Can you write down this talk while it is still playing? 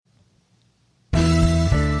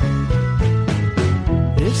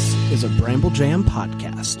is a Bramble Jam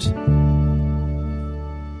podcast.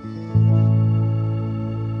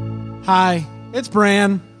 Hi, it's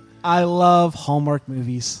Bran. I love Hallmark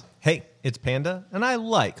movies. Hey, it's Panda, and I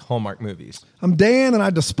like Hallmark movies. I'm Dan, and I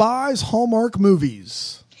despise Hallmark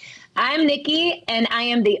movies. I'm Nikki, and I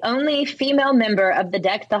am the only female member of the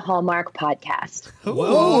Deck the Hallmark podcast.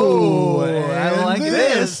 Whoa, I like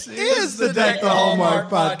this is the Deck the Hallmark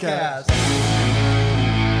podcast.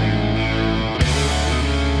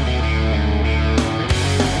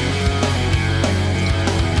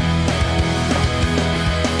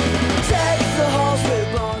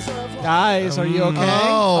 Guys, are you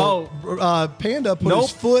okay? Panda put Nope.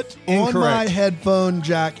 his foot on Incorrect. my headphone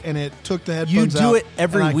jack, and it took the headphones out. do it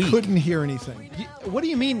every and week. I couldn't hear anything. What do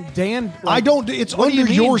you mean, Dan? I don't. It's what do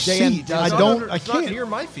under you mean, your Dan seat. does I it? don't. I It's not can't. near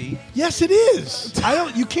my feet. Yes, it is. I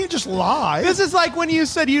don't. You can't just lie. This is like when you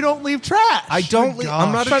said you don't leave trash. I don't. Good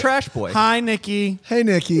I'm not a gosh. trash boy. Hi, Nikki. Hey,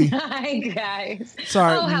 Nikki. Hi, guys.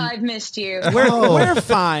 Sorry. Oh, how I've missed you. We're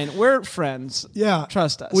fine. We're friends. Yeah,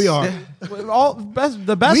 Trust us. We are. We're all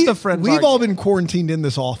the best of friends. We've are all you? been quarantined in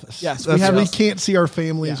this office. Yes, we have. We can't see our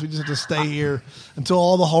families. Yeah. We just have to stay here until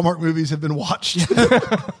all the Hallmark movies have been watched.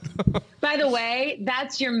 By the way,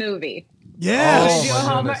 that's your movie. Yes. Do a my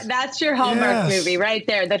Hallmark, goodness. that's your Hallmark Yes. movie right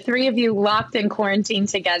there. The three of you locked in quarantine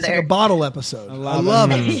together. It's like a bottle episode. I love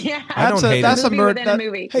love it. it. Yeah. I don't hate that's it. a movie murder. within a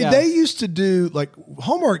movie. Hey, Yeah. they used to do like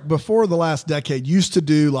Hallmark before the last decade used to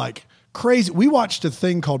do like crazy. We watched a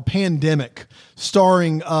thing called Pandemic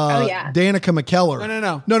starring yeah. Danica McKellar.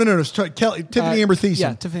 No. It's Tiffany Amber Thiessen.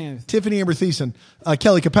 Yeah, Tiffany Amber Thiessen.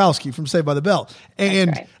 Kelly Kapowski from Saved by the Bell.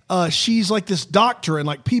 And right. she's like this doctor and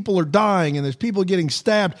like people are dying and there's people getting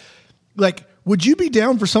stabbed. Like, would you be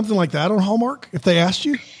down for something like that on Hallmark if they asked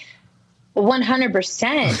you?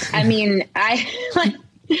 100%. I mean, I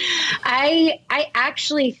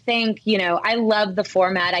actually think, I love the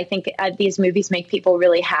format. I think these movies make people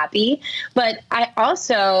really happy, but I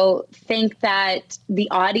also think that the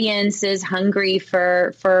audience is hungry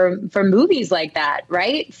for movies like that,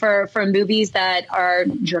 right? For movies that are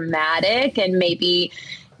dramatic and maybe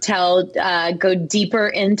go deeper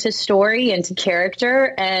into story, into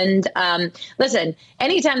character. And listen,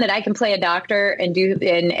 anytime that I can play a doctor and do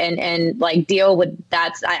and like deal with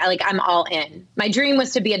that, I'm all in. My dream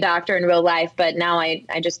was to be a doctor in real life, but now I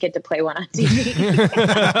just get to play one on TV.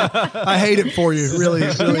 I hate it for you. Really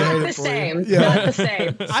hate Not it the for same. you. Yeah. Not the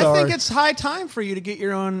same. I think it's high time for you to get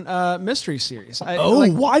your own mystery series.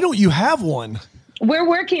 Why don't you have one? We're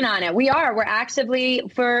working on it. We are. We're actively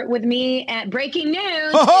with me at breaking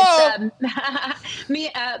news.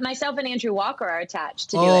 Myself and Andrew Walker are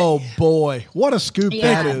attached to do it. Oh boy, what a scoop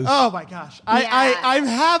Yeah. that is! Oh my gosh, I'm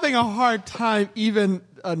having a hard time even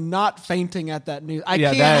not fainting at that news. I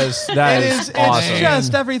Yeah, can't. that is awesome. It's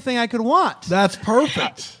just everything I could want. That's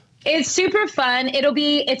perfect. It's super fun.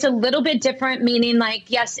 It's a little bit different, meaning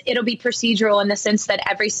like, yes, it'll be procedural in the sense that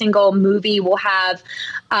every single movie will have,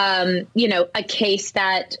 a case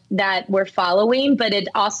that we're following, but it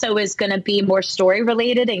also is going to be more story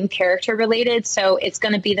related and character related. So it's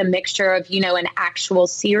going to be the mixture of, an actual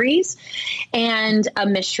series and a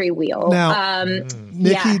mystery wheel. Now,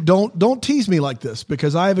 Nikki, don't tease me like this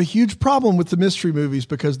because I have a huge problem with the mystery movies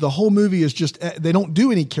because the whole movie is just, they don't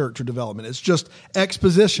do any character development. It's just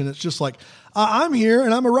exposition. It's just like, I'm here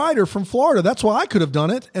and I'm a writer from Florida. That's why I could have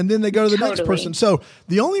done it. And then they go to the next person. So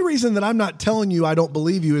the only reason that I'm not telling you I don't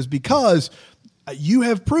believe you is because you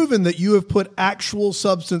have proven that you have put actual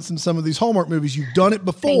substance in some of these Hallmark movies. You've done it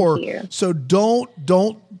before. Thank you. So don't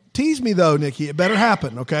tease me though, Nikki. It better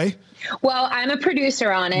happen. Okay. Well, I'm a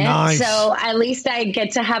producer on it, Nice. so at least I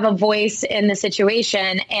get to have a voice in the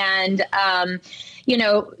situation. And,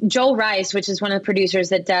 Joel Rice, which is one of the producers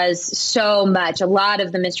that does so much, a lot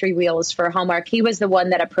of the mystery wheels for Hallmark, he was the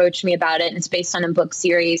one that approached me about it. And it's based on a book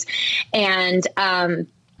series. And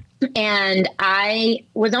I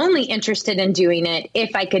was only interested in doing it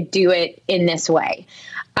if I could do it in this way.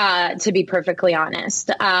 To be perfectly honest,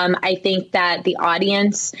 I think that the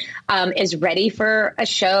audience is ready for a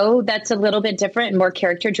show that's a little bit different and more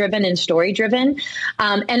character driven and story driven.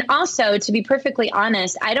 And also, to be perfectly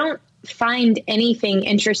honest, I don't find anything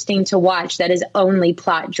interesting to watch that is only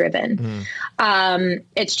plot driven.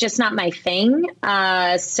 It's just not my thing.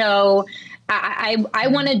 So I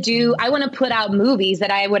want to put out movies that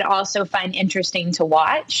I would also find interesting to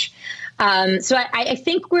watch. So I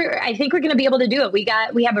think we're going to be able to do it.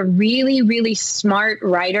 We have a really, really smart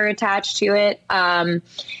writer attached to it.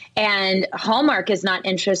 And Hallmark is not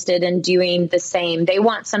interested in doing the same. They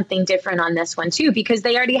want something different on this one too, because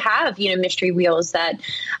they already have, mystery wheels that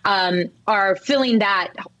are filling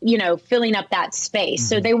up that space.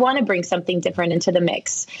 So they want to bring something different into the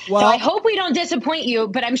mix. Well, so I hope we don't disappoint you,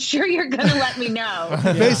 but I'm sure you're going to let me know.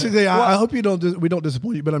 Basically, I hope we don't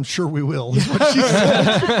disappoint you, but I'm sure we will. Is what she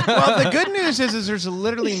said. Well, the good news is there's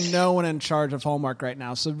literally no one in charge of Hallmark right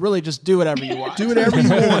now. So really just do whatever you want. Do whatever you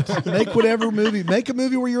want. Make whatever movie. Make a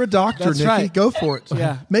movie where you're a doctor, That's Nikki. right. Go for it.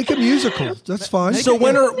 Yeah. Make a musical. That's fine. So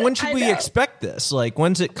when should we expect this? Like,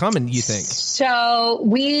 when's it coming, you think? So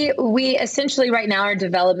we essentially right now are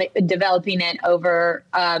developing it over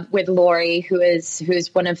with Lori, who's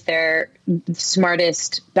one of their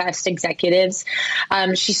smartest, best executives.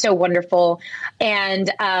 She's so wonderful. And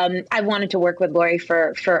I wanted to work with Lori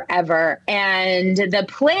for forever. And the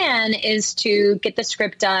plan is to get the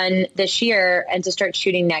script done this year and to start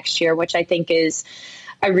shooting next year, which I think is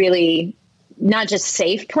a really not just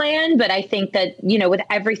safe plan, but I think that, with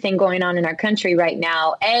everything going on in our country right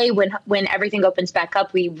now, when everything opens back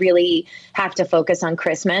up, we really have to focus on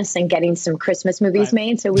Christmas and getting some Christmas movies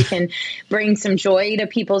made so we can bring some joy to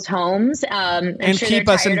people's homes. I'm and sure keep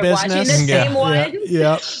they're us in tired of watching the business. same one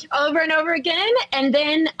Yeah. over and over again. And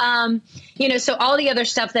then, so all the other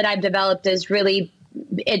stuff that I've developed is really,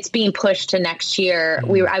 it's being pushed to next year.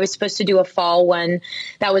 I was supposed to do a fall one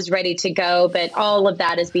that was ready to go, but all of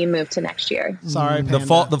that is being moved to next year. Sorry, Panda.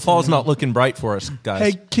 The fall's not looking bright for us, guys.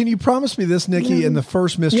 Hey, can you promise me this, Nikki, in the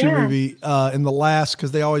first mystery movie, in the last,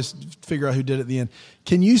 because they always figure out who did it at the end.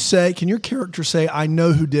 Can your character say, I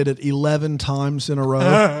know who did it 11 times in a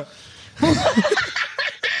row?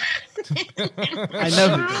 I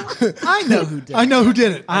know who did it. I know who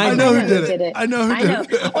did it. I know who did it. I know who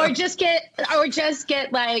did it. Or just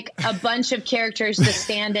get like a bunch of characters to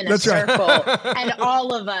stand in a That's right. circle, and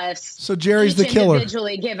all of us. So Jerry's each the killer.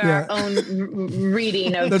 Individually give our own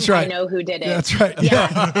reading of That's right. I know who did it. That's right.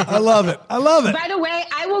 Yeah. I love it. By the way,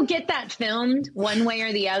 I will get that filmed one way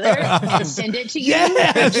or the other and send it to you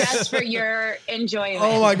just for your enjoyment.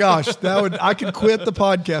 Oh my gosh, I could quit the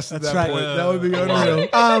podcast at that right. point. That would be unreal.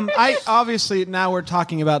 I obviously now we're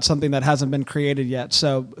talking about something that hasn't been created yet.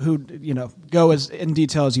 So go as in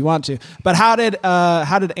detail as you want to. But how did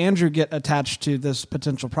Andrew get attached to this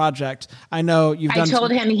potential project? I know you've done. I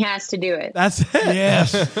told him he has to do it. That's it.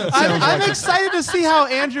 Yes. I'm excited to see how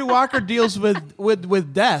Andrew Walker deals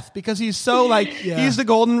with death, because he's so he's the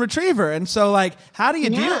golden retriever, and so how do you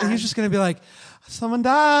deal? He's just going to be like, someone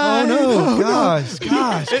died. Oh no, guys, come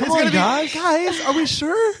on, guys. Guys, are we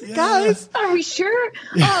sure? Yeah. Guys, are we sure?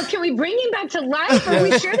 Oh, can we bring him back to life? Are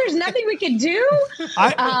we sure there's nothing we can do?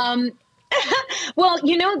 Well,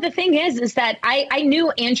 the thing is that I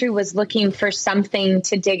knew Andrew was looking for something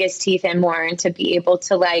to dig his teeth in more and to be able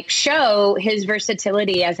to show his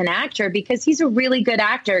versatility as an actor, because he's a really good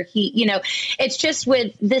actor. It's just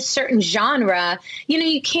with this certain genre,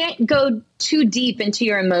 you can't go too deep into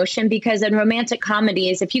your emotion, because in romantic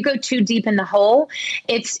comedies, if you go too deep in the hole,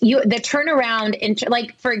 it's the turnaround into,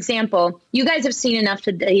 for example, you guys have seen enough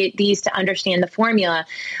of these to understand the formula.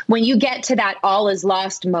 When you get to that all is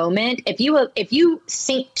lost moment, if you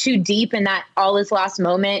sink too deep in that all is lost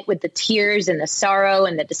moment with the tears and the sorrow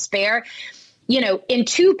and the despair, in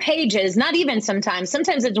 2 pages, not even sometimes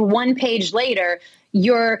it's 1 page later,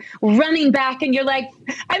 you're running back and you're like,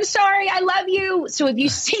 I'm sorry, I love you. So if you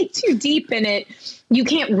sink too deep in it, you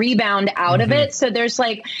can't rebound out of it. So there's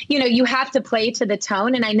you have to play to the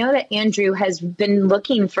tone. And I know that Andrew has been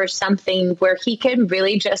looking for something where he can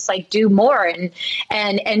really just do more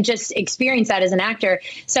and just experience that as an actor.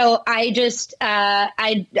 So I just,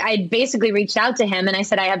 I basically reached out to him and I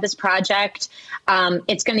said, I have this project.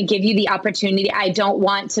 It's going to give you the opportunity. I don't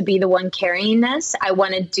want to be the one carrying this. I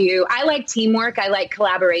like teamwork. I like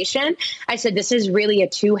collaboration. I said, this is really a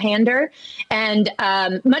two-hander. And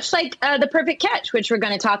much like The Perfect Catch, which we're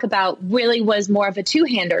going to talk about, really was more of a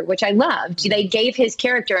two-hander, which I loved. They gave his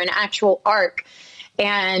character an actual arc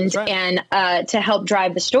and to help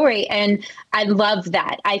drive the story. And I love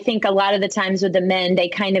that. I think a lot of the times with the men, they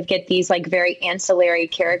kind of get these very ancillary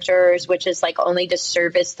characters, which is only to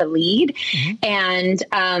service the lead. And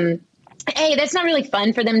that's not really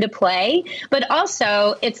fun for them to play, but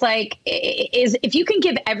also it's if you can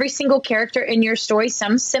give every single character in your story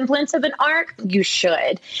some semblance of an arc, you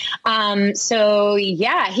should. So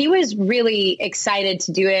yeah, he was really excited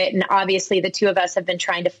to do it. And obviously the two of us have been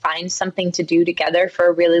trying to find something to do together for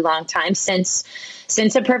a really long time since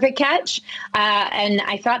A Perfect Catch. And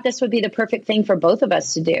I thought this would be the perfect thing for both of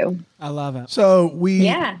us to do. I love it. So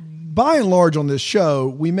by and large on this show,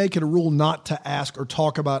 we make it a rule not to ask or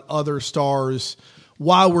talk about other stars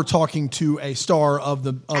while we're talking to a star of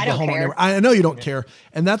the Hallmark care. Network. I know you don't care,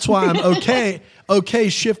 and that's why I'm okay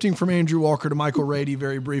shifting from Andrew Walker to Michael Rady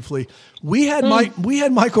very briefly. We had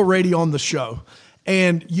Michael Rady on the show,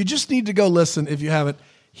 and you just need to go listen if you haven't.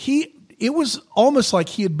 It was almost like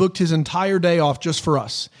he had booked his entire day off just for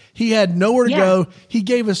us. He had nowhere to go. He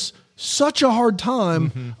gave us such a hard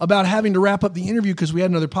time about having to wrap up the interview because we had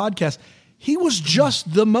another podcast. He was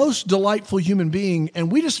just the most delightful human being,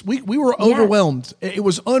 and we were overwhelmed. It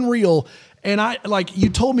was unreal. And you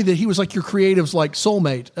told me that he was like your creative's like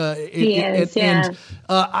soulmate. And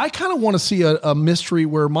I kind of want to see a mystery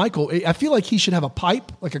where Michael. I feel like he should have a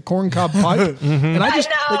pipe, like a corncob pipe. And I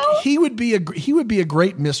know. He would be a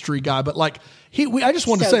great mystery guy. But I just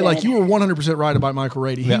wanted to say good. You were 100% right about Michael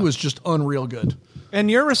Rady. He was just unreal good. And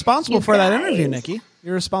you're responsible for that interview, Nikki.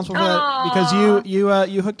 You're responsible for that because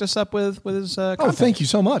you hooked us up with his. Content. Thank you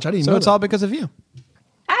so much. I didn't know. So it's all because of you.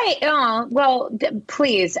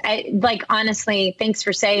 Please. Honestly, thanks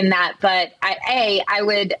for saying that. But I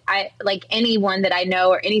would like anyone that I know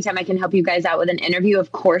or anytime I can help you guys out with an interview,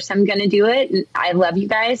 of course I'm going to do it. I love you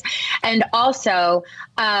guys. And also,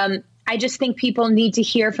 I just think people need to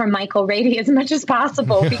hear from Michael Rady as much as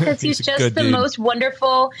possible because he's just the most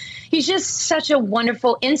wonderful. He's just such a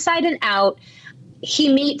wonderful inside and out.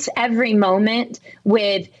 He meets every moment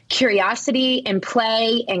with curiosity and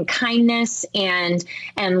play and kindness and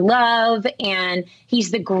love. And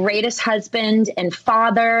he's the greatest husband and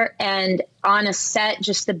father, and on a set,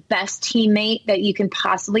 just the best teammate that you can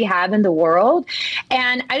possibly have in the world.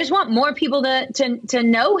 And I just want more people to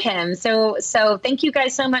know him. So thank you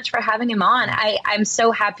guys so much for having him on. I'm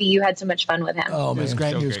so happy you had so much fun with him. Oh, man,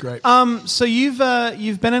 it was great. So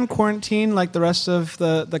you've been in quarantine like the rest of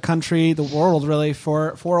the country, the world really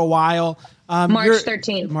for a while. March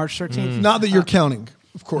 13th. March 13th. Not that you're counting,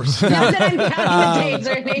 of course. Not that I'm counting the dates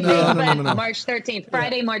or anything, but March 13th,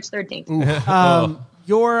 Friday, March 13th.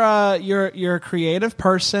 You're a creative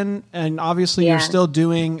person, and obviously you're still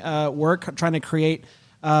doing work, trying to create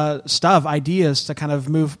ideas to kind of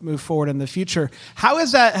move forward in the future. How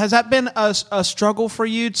is that? Has that been a struggle for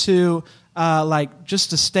you to just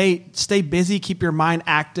to stay busy, keep your mind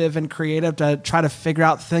active and creative to try to figure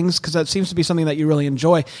out things? Because that seems to be something that you really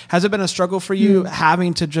enjoy. Has it been a struggle for you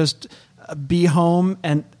having to just be home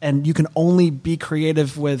and you can only be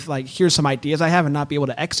creative with here's some ideas I have and not be able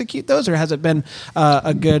to execute those, or has it been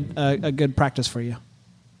a good practice for you?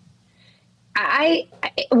 I've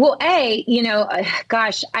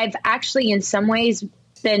actually in some ways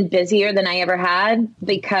been busier than I ever had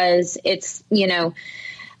because it's,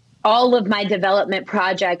 all of my development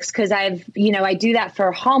projects, because I do that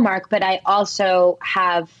for Hallmark, but I also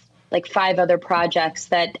have 5 other projects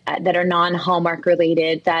that are non-Hallmark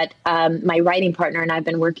related that my writing partner and I've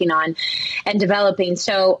been working on and developing.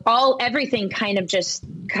 So everything kind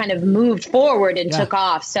of moved forward and took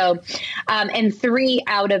off. So, and 3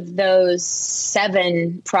 out of those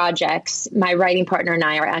 7 projects, my writing partner and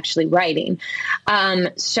I are actually writing.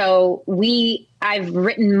 I've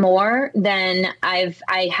written more than I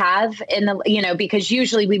have in the, because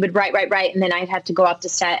usually we would write, and then I'd have to go off to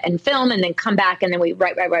set and film and then come back and then we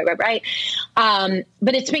write.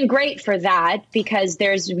 But it's been great for that because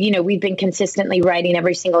we've been consistently writing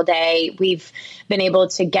every single day. We've been able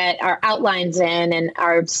to get our outlines in and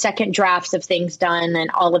our second drafts of things done and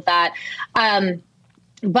all of that.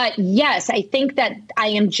 But yes, I think that I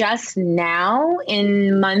am just now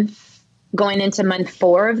going into month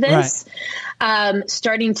 4 of this,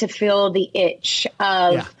 starting to feel the itch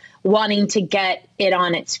of wanting to get it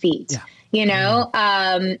on its feet.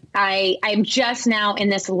 I'm just now in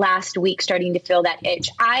this last week starting to feel that itch.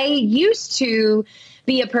 I used to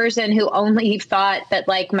be a person who only thought that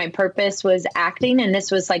my purpose was acting. And this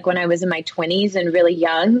was when I was in my 20s and really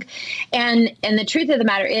young. And the truth of the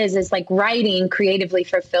matter is writing creatively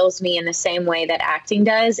fulfills me in the same way that acting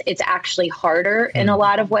does. It's actually harder in a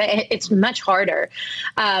lot of ways. It's much harder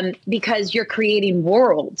because you're creating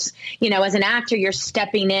worlds. As an actor, you're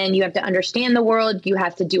stepping in, you have to understand the world. You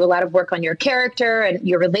have to do a lot of work on your character and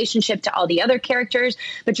your relationship to all the other characters,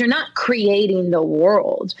 but you're not creating the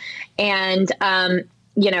world. And,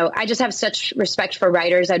 I just have such respect for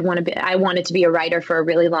writers. I wanted to be a writer for a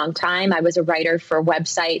really long time. I was a writer for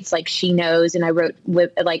websites like She Knows, and I wrote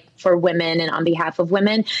for women and on behalf of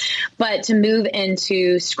women. But to move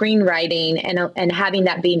into screenwriting and having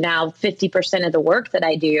that be now 50% of the work that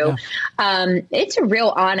I do, it's a real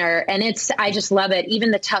honor. And I just love it.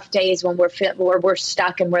 Even the tough days when we're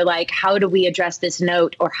stuck and we're like, how do we address this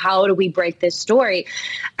note or how do we break this story?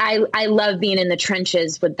 I love being in the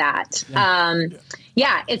trenches with that.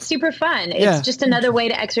 Yeah, it's super fun. It's just another way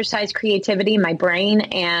to exercise creativity in my brain.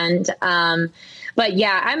 And, but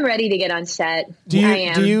yeah, I'm ready to get on set.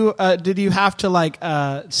 Did you have to like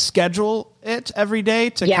schedule it every day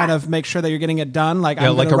to kind of make sure that you're getting it done? Like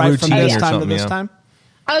I'm going to write from this time to this time.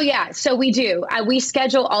 Oh, yeah. So we do. We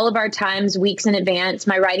schedule all of our times weeks in advance.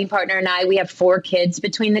 My writing partner and I, we have 4 kids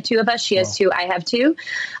between the two of us. She has 2. I have 2.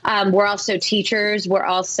 We're also teachers. We're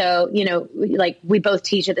also, like we both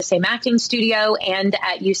teach at the same acting studio and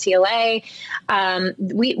at UCLA.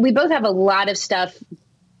 We both have a lot of stuff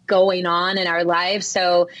going on in our lives.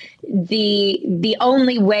 So the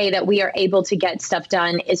only way that we are able to get stuff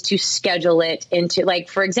done is to schedule it into, like,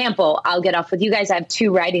 for example, I'll get off with you guys. I have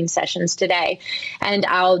 2 writing sessions today, and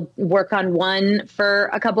I'll work on one for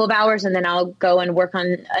a couple of hours, and then I'll go and work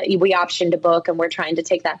on, we optioned a book and we're trying to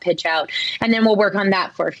take that pitch out. And then we'll work on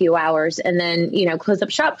that for a few hours and then, close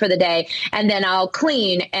up shop for the day. And then I'll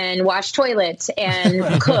clean and wash toilets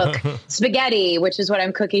and cook spaghetti, which is what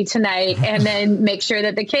I'm cooking tonight. And then make sure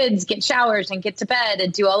that the kids get showers and get to bed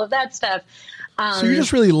and do all of that stuff. So you're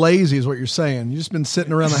just really lazy is what you're saying. You've just been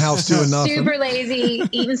sitting around the house doing nothing. Super lazy,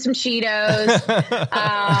 eating some Cheetos,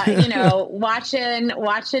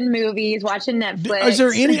 watching movies, watching Netflix. Is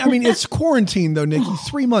there any, it's quarantine though, Nikki,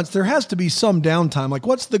 3 months. There has to be some downtime. Like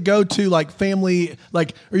what's the go-to like family,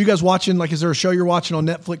 like, are you guys watching, like, is there a show you're watching on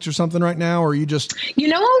Netflix or something right now? Or are you just,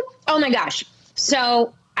 oh my gosh.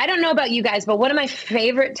 So I don't know about you guys, but one of my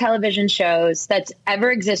favorite television shows that's ever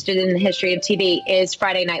existed in the history of TV is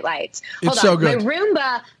Friday Night Lights. It's so good.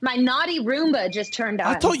 My naughty Roomba just turned on.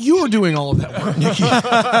 I thought you were doing all of that work, Nikki.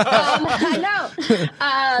 I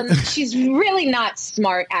know. She's really not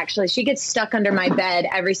smart, actually. She gets stuck under my bed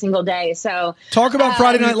every single day. So talk about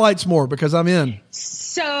Friday Night Lights more, because I'm in.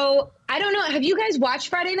 So I don't know. Have you guys watched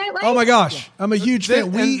Friday Night Lights? Oh my gosh. I'm a huge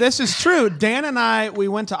fan. This is true. Dan and I, we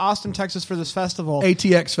went to Austin, Texas for this festival.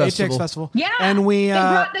 ATX Festival. Yeah. And we they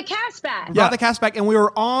brought the cast back. Brought the cast back, and we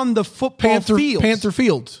were on the football field. Panther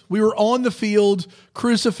Field. We were on the field.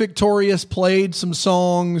 Crucifixorious played some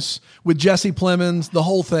songs with Jesse Plemons, the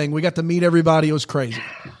whole thing. We got to meet everybody. It was crazy.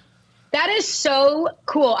 That is so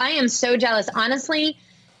cool. I am so jealous. Honestly,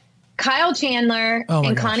 Kyle Chandler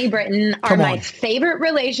and Connie Britton are my favorite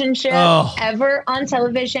relationship ever on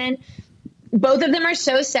television. Both of them are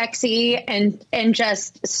so sexy and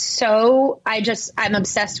just so, I'm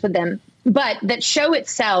obsessed with them. But that show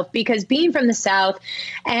itself, because being from the South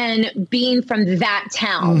and being from that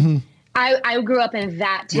town, I grew up in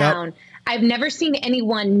that town. Yep. I've never seen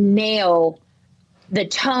anyone nail the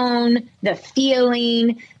tone, the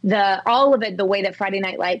feeling, all of it, the way that Friday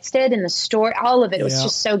Night Lights did, and the story, all of it was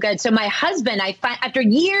just so good. So my husband, after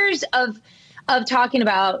years of talking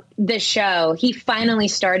about this show, he finally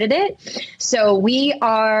started it. So we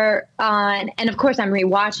are on, and of course I'm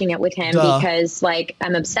rewatching it with him because like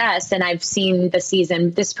I'm obsessed, and I've seen the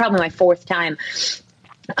season. This is probably my 4th time.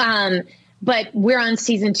 But we're on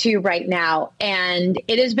season 2 right now, and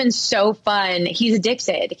it has been so fun. He's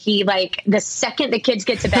addicted. He, like, the second the kids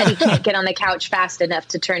get to bed, he can't get on the couch fast enough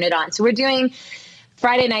to turn it on. So we're doing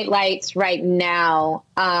Friday Night Lights right now.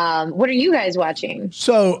 What are you guys watching?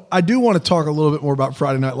 So I do want to talk a little bit more about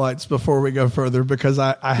Friday Night Lights before we go further, because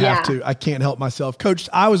I have to. I can't help myself. Coach,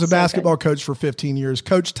 I was a basketball coach for 15 years.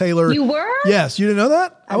 Coach Taylor. You were? Yes. You didn't know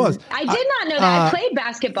that? I was. I did not know that. I played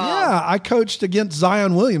basketball. Yeah. I coached against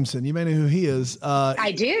Zion Williamson. You may know who he is.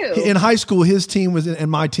 I do. In high school, his team and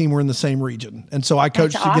my team were in the same region. And so I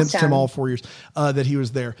coached against him all 4 years that he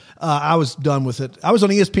was there. I was done with it. I was on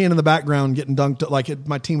ESPN in the background getting dunked,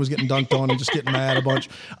 my team was getting dunked on and just getting mad a bunch.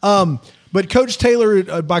 But Coach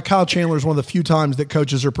Taylor by Kyle Chandler is one of the few times that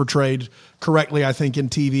coaches are portrayed correctly, I think, in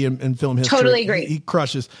TV and film history. Totally agree. He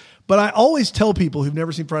crushes. But I always tell people who've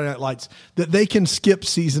never seen Friday Night Lights that they can skip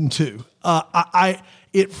season 2.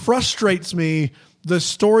 It frustrates me, the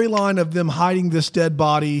storyline of them hiding this dead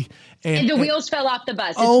body. And the wheels fell off the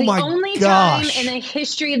bus. It's the only time in the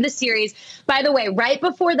history of the series. By the way, right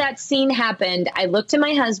before that scene happened, I looked at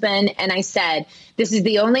my husband and I said, this is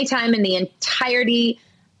the only time in the entirety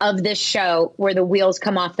of this show where the wheels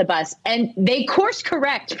come off the bus. And they course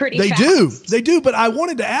correct pretty fast. They do. But I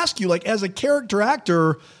wanted to ask you, like, as a character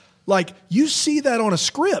actor, like, you see that on a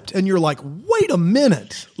script and you're like, wait a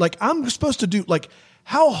minute. Like, I'm supposed to do, like,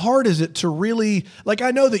 how hard is it to really, like,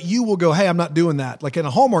 I know that you will go, hey, I'm not doing that, like in a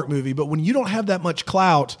Hallmark movie, but when you don't have that much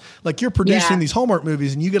clout, like you're producing these Hallmark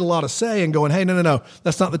movies and you get a lot of say and going, hey, no,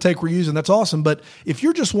 that's not the take we're using. That's awesome. But if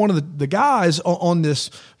you're just one of the guys on this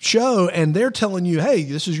show and they're telling you, hey,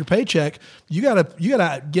 this is your paycheck, you gotta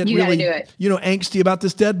get really, angsty about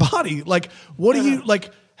this dead body. Like, what do you, like,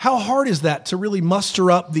 how hard is that to really muster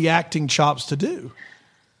up the acting chops to do?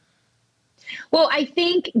 Well, I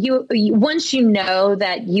think you once you know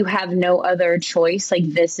that you have no other choice, like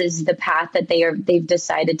this is the path that they've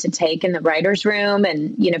decided to take in the writer's room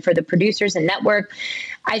and, for the producers and network,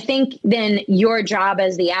 I think then your job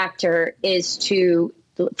as the actor is to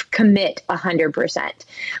commit 100%.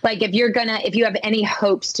 Like if you have any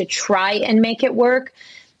hopes to try and make it work,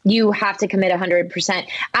 you have to commit 100%.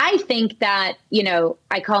 I think that,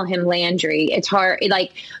 I call him Landry. It's hard,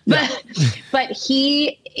 but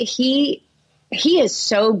he is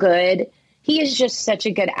so good. He is just such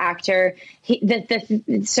a good actor.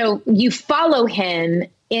 So you follow him,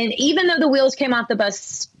 and even though the wheels came off the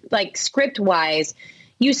bus, like script wise,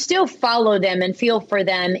 you still follow them and feel for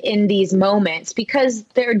them in these moments because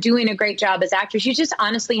they're doing a great job as actors. You just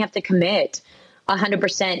honestly have to commit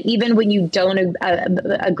 100%, even when you don't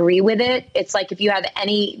agree with it. It's like if you have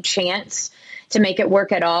any chance to make it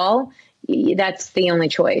work at all, that's the only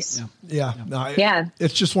choice. Yeah.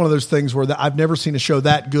 It's just one of those things where I've never seen a show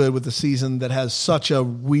that good with a season that has such a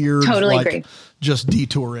weird, agree. just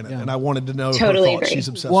detour in it. And I wanted to know her thoughts. She's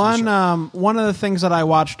obsessed one, with the show. One of the things that I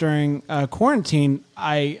watched during quarantine,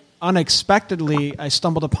 I unexpectedly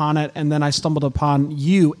stumbled upon it, and then I stumbled upon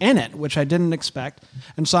you in it, which I didn't expect.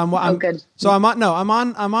 And so I'm good. So I'm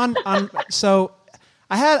on. So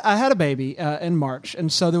I had a baby in March,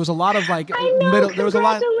 and so there was a lot of like there was a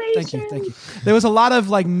lot. Thank you. There was a lot of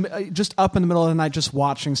like just up in the middle of the night, just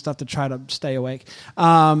watching stuff to try to stay awake.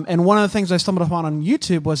 And one of the things I stumbled upon on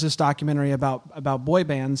YouTube was this documentary about boy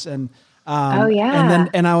bands and.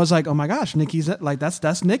 And I was like, oh my gosh, Nikki's like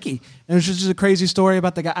that's Nikki. And it was just a crazy story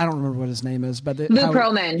about the guy. I don't remember what his name is, but Lou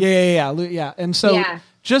Pearlman. Yeah. And so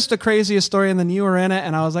just the craziest story. And then you were in it,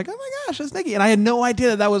 and I was like, oh my gosh, that's Nikki. And I had no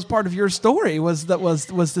idea that was part of your story. Was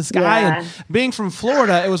this guy? Yeah. And being from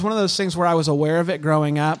Florida, it was one of those things where I was aware of it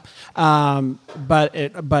growing up,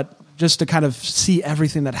 but just to kind of see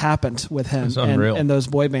everything that happened with him and those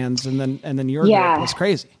boy bands, and then your group was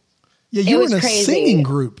crazy. Yeah, you were in a singing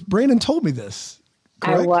group. Brandon told me this.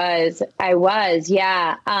 Correct? I was,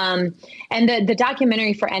 yeah. And the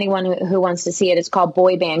documentary, for anyone who wants to see it, is called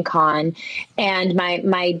Boy Band Con. And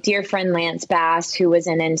my dear friend Lance Bass, who was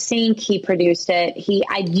in NSYNC, he produced it.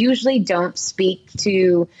 I usually don't speak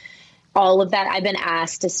to all of that. I've been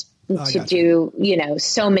asked to do,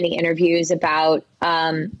 so many interviews about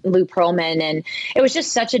Lou Pearlman, and it was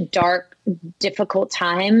just such a dark, difficult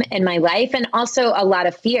time in my life, and also a lot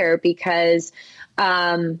of fear because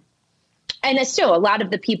and it's still a lot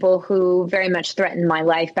of the people who very much threatened my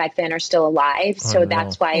life back then are still alive. So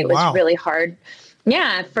that's why it was really hard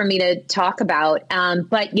for me to talk about,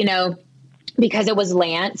 but because it was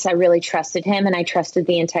Lance, I really trusted him, and I trusted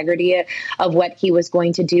the integrity of what he was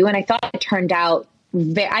going to do, and I thought it turned out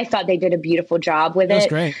I thought they did a beautiful job with it. That's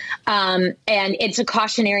great. And it's a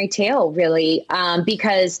cautionary tale, really,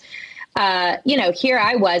 because here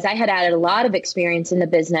I had added a lot of experience in the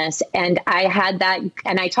business, and I had that,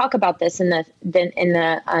 and I talk about this in the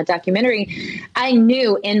documentary. I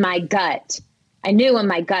knew in my gut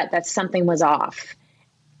that something was off,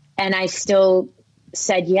 and I still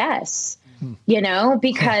said yes.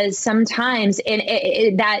 Because sometimes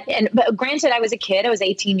but granted, I was a kid, I was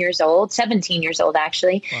 17 years old,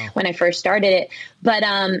 actually, when I first started it. But,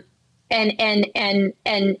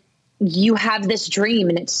 and you have this dream,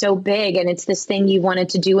 and it's so big, and it's this thing you wanted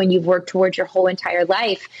to do, and you've worked towards your whole entire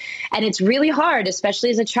life. And it's really hard, especially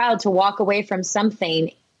as a child, to walk away from something,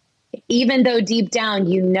 even though deep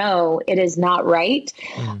down, it is not right,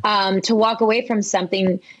 to walk away from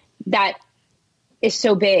something that is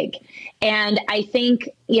so big. And I think,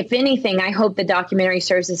 if anything, I hope the documentary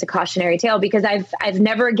serves as a cautionary tale, because I've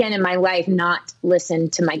never again in my life not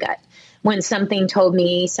listened to my gut. When something told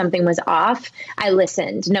me something was off, I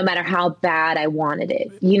listened, no matter how bad I wanted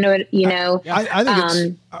it. I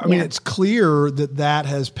think it's clear that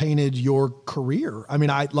has painted your career. I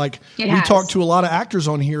mean, we talked to a lot of actors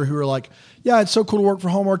on here who are like, yeah, it's so cool to work for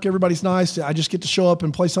Hallmark. Everybody's nice. I just get to show up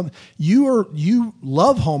and play something. You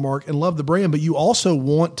love Hallmark and love the brand, but you also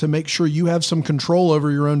want to make sure you have some control over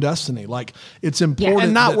your own destiny. Like, it's important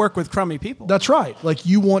and not work with crummy people. That's right. Like,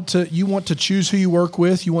 you want to choose who you work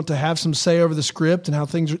with. You want to have some say over the script and how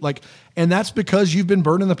things are like. And that's because you've been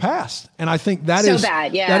burned in the past. And I think that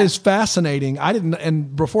is fascinating.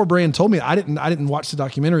 And before Brian told me, I didn't watch the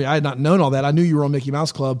documentary. I had not known all that. I knew you were on Mickey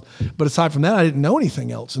Mouse Club, but aside from that, I didn't know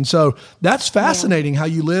anything else. And so that's fascinating how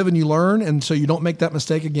you live and you learn. And so you don't make that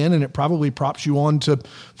mistake again. And it probably props you on to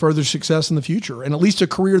further success in the future, and at least a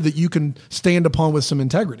career that you can stand upon with some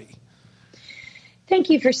integrity. Thank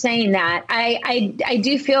you for saying that. I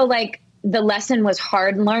do feel like the lesson was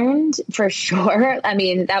hard learned for sure. I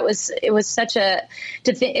mean, it was such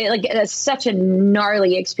such a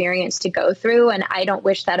gnarly experience to go through. And I don't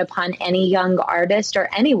wish that upon any young artist or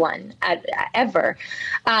anyone ever.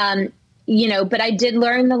 But I did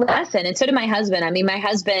learn the lesson, and so did my husband. I mean, my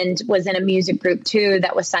husband was in a music group too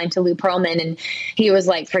that was signed to Lou Pearlman, and he was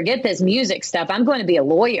like, forget this music stuff. I'm going to be a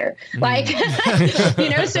lawyer.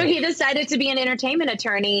 So he decided to be an entertainment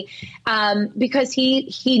attorney because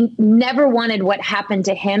he never wanted what happened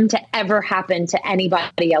to him to ever happen to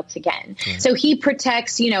anybody else again. Right. So he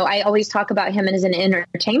protects, I always talk about him as an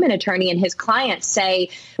entertainment attorney, and his clients say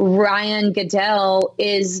Ryan Goodell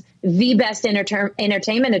is the best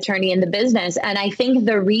entertainment attorney in the business. And I think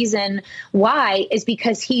the reason why is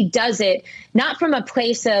because he does it not from a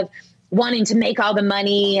place of wanting to make all the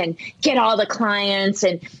money and get all the clients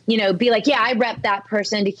and, be like, yeah, I rep that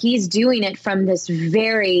person. He's doing it from this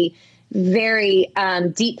very, very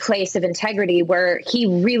deep place of integrity where he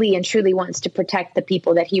really and truly wants to protect the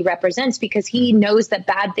people that he represents, because he knows that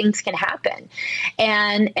bad things can happen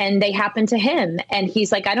and they happen to him. And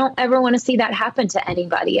he's like, I don't ever want to see that happen to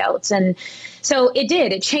anybody else. And so it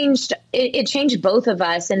did. It changed both of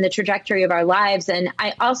us and the trajectory of our lives. And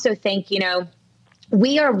I also think,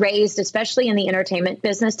 we are raised, especially in the entertainment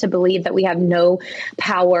business, to believe that we have no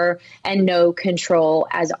power and no control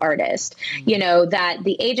as artists, that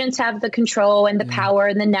the agents have the control and the power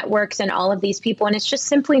and the networks and all of these people. And it's just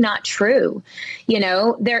simply not true.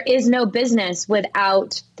 There is no business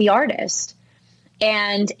without the artist.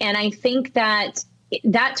 And I think that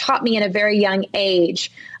taught me at a very young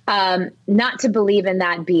age not to believe in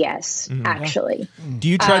that BS, actually. Do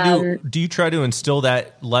you try to instill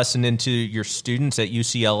that lesson into your students at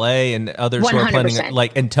UCLA and others 100%. Who are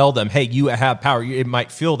planning, and tell them, hey, you have power. It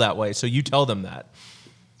might feel that way. So you tell them that.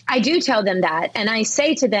 I do tell them that. And I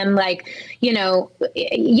say to them,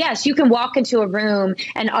 yes, you can walk into a room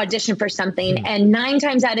and audition for something. And 9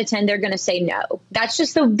 times out of 10, they're going to say no. That's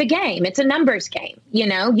just the game. It's a numbers game.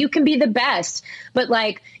 You can be the best, but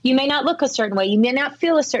you may not look a certain way. You may not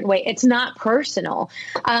feel a certain way. It's not personal.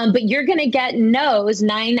 But you're going to get no's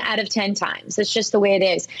 9 out of 10 times. It's just the way it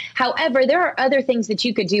is. However, there are other things that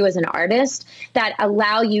you could do as an artist that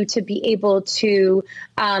allow you to be able to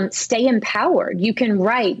stay empowered. You can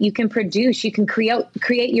write. You can produce, you can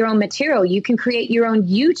create your own material. You can create your own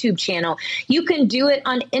YouTube channel. You can do it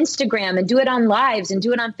on Instagram and do it on lives and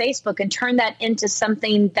do it on Facebook and turn that into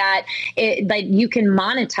something that you can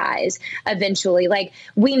monetize eventually.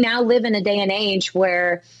 We now live in a day and age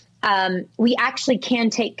where we actually can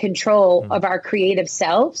take control of our creative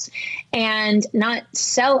selves and not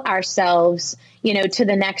sell ourselves, to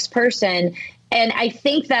the next person. And I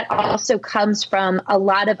think that also comes from a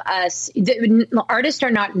lot of us. Artists are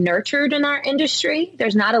not nurtured in our industry.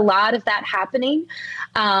 There's not a lot of that happening.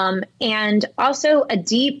 And also a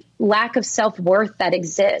deep lack of self-worth that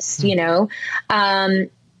exists,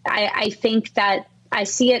 I think that I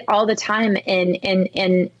see it all the time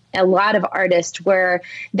in a lot of artists where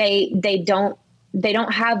they don't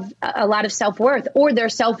have a lot of self-worth, or their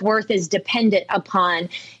self-worth is dependent upon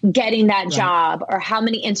getting that job or how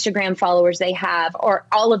many Instagram followers they have or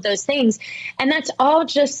all of those things. And that's all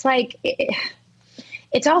just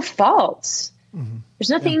it's all false. Mm-hmm.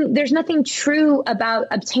 There's nothing true about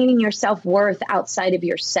obtaining your self-worth outside of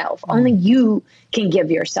yourself. Mm-hmm. Only you can give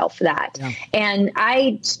yourself that. Yeah. And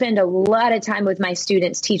I spend a lot of time with my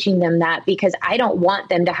students teaching them that, because I don't want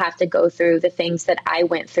them to have to go through the things that I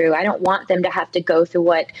went through. I don't want them to have to go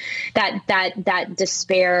through that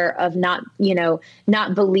despair of not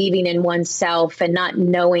believing in oneself and not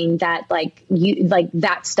knowing that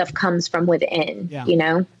that stuff comes from within,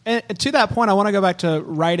 And to that point, I want to go back to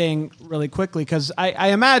writing really quickly, because I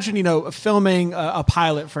imagine, filming a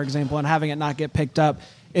pilot, for example, and having it not get picked up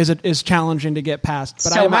is challenging to get past.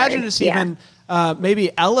 But I imagine it's even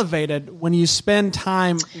maybe elevated when you spend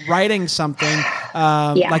time writing something.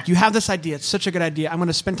 Like you have this idea, it's such a good idea. I'm going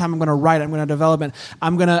to spend time. I'm going to write it. I'm going to develop it.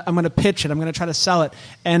 I'm going to pitch it. I'm going to try to sell it,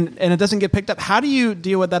 and it doesn't get picked up. How do you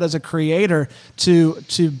deal with that as a creator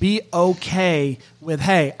to be okay with,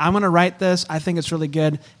 hey, I'm going to write this. I think it's really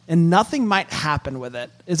good, and nothing might happen with it.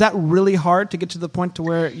 Is that really hard to get to the point to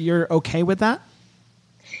where you're okay with that?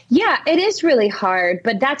 Yeah, it is really hard,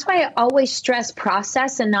 but that's why I always stress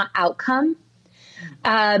process and not outcome.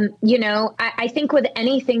 I think with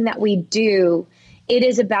anything that we do, it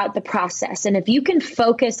is about the process. And if you can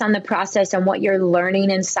focus on the process and what you're learning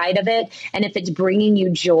inside of it, and if it's bringing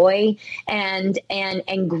you joy and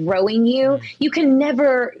growing you, you can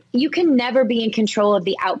never be in control of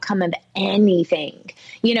the outcome of anything.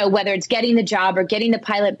 You know, whether it's getting the job or getting the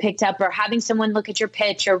pilot picked up or having someone look at your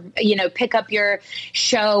pitch or, you know, pick up your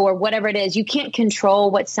show or whatever it is, you can't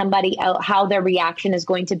control what somebody else, how their reaction is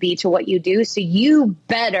going to be to what you do. So you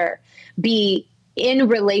better be in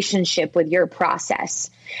relationship with your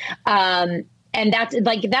process. And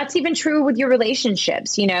that's even true with your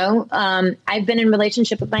relationships. You know, I've been in a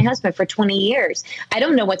relationship with my husband for 20 years. I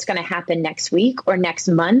don't know what's going to happen next week or next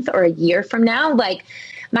month or a year from now. Like,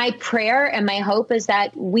 my prayer and my hope is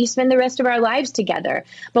that we spend the rest of our lives together.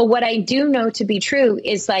 But what I do know to be true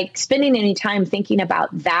is, like, spending any time thinking about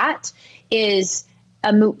that is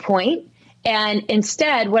a moot point. And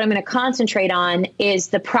instead, what I'm going to concentrate on is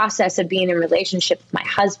the process of being in a relationship with my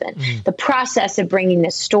husband, the process of bringing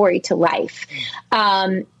this story to life.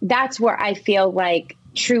 That's where I feel like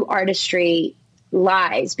true artistry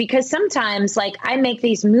lies, because sometimes, like, I make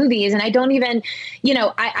these movies and I don't even, you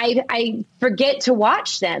know, I forget to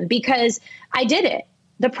watch them because I did it.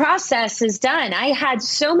 The process is done. I had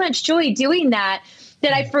so much joy doing that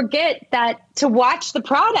I forget that to watch the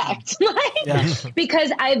product,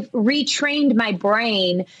 because I've retrained my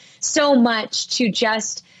brain so much to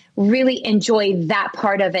just really enjoy that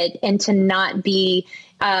part of it and to not be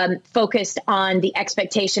focused on the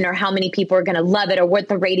expectation or how many people are going to love it or what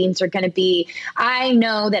the ratings are going to be. I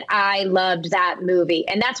know that I loved that movie.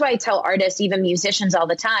 And that's why I tell artists, even musicians, all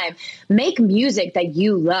the time, make music that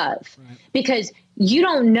you love, because you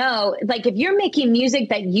don't know, like, if you're making music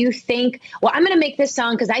that you think, well, I'm going to make this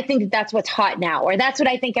song because I think that's what's hot now, or that's what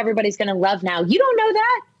I think everybody's going to love now. You don't know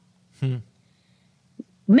that.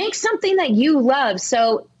 Make something that you love.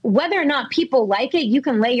 So whether or not people like it, you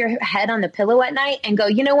can lay your head on the pillow at night and go,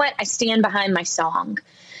 you know what? I stand behind my song.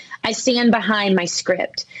 I stand behind my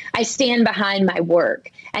script. I stand behind my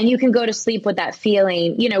work. And you can go to sleep with that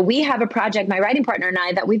feeling. You know, we have a project, my writing partner and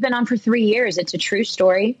I, that we've been on for 3 years. It's a true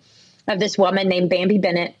story of this woman named Bambi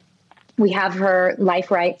Bennett. We have her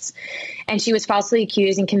life rights, and she was falsely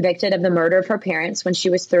accused and convicted of the murder of her parents when she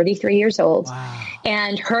was 33 years old. Wow.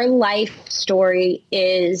 And her life story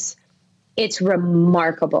it's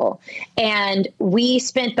remarkable. And we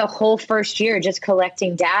spent the whole first year just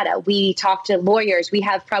collecting data. We talked to lawyers. We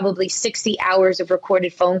have probably 60 hours of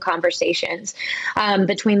recorded phone conversations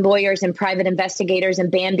between lawyers and private investigators and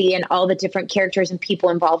Bambi and all the different characters and people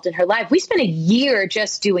involved in her life. We spent a year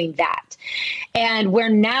just doing that. And we're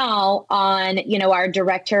now on, you know, our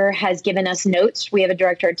director has given us notes. We have a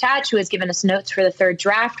director attached who has given us notes for the third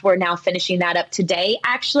draft. We're now finishing that up today,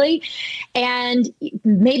 actually. And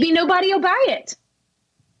maybe nobody will buy it.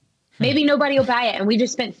 Maybe nobody will buy it. And we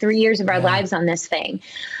just spent 3 years of our lives on this thing.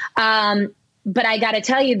 But I got to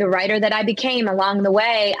tell you, the writer that I became along the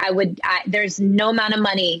way, there's no amount of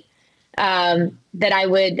money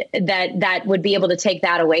that would be able to take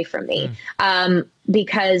that away from me.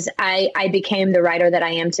 Because I became the writer that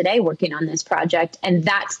I am today working on this project. And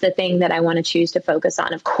that's the thing that I want to choose to focus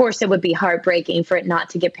on. Of course, it would be heartbreaking for it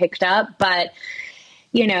not to get picked up, but,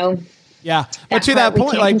 you know. Yeah. But to that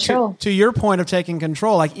point, like to your point of taking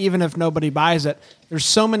control, like, even if nobody buys it, there's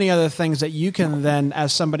so many other things that you can then,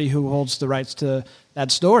 as somebody who holds the rights to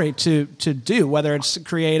that story, to do, whether it's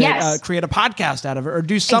create a podcast out of it or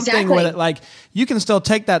do something with it. Like, you can still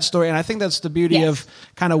take that story. And I think that's the beauty of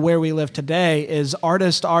kind of where we live today is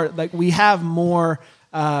artists are like, we have more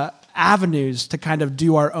avenues to kind of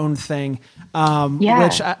do our own thing,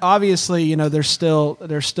 which obviously, you know, there's still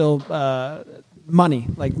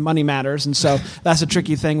money matters. And so that's a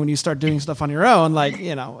tricky thing when you start doing stuff on your own, like,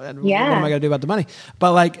 you know, and what am I going to do about the money?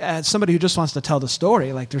 But like, as somebody who just wants to tell the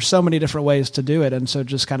story, like, there's so many different ways to do it. And so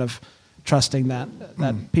just kind of trusting that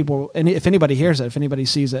people, and if anybody hears it, if anybody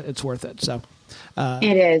sees it, it's worth it. So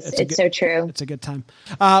it is. It's so true. It's a good time.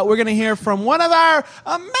 We're going to hear from one of our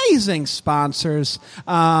amazing sponsors.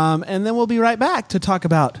 And then we'll be right back to talk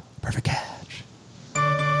about Perfect Catch.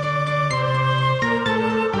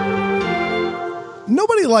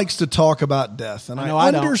 Nobody likes to talk about death, and I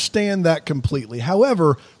understand that completely.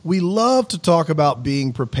 However, we love to talk about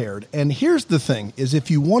being prepared. And here's the thing, is if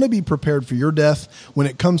you want to be prepared for your death, when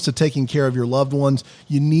it comes to taking care of your loved ones,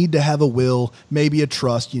 you need to have a will, maybe a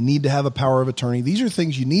trust. You need to have a power of attorney. These are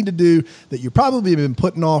things you need to do that you probably have been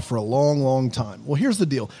putting off for a long, long time. Well, here's the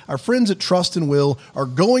deal. Our friends at Trust and Will are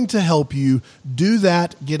going to help you do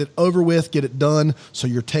that, get it over with, get it done, so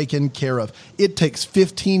you're taken care of. It takes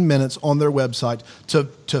 15 minutes on their website to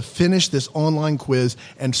finish this online quiz,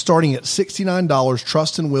 and starting at $69,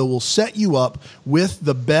 Trust and Will set you up with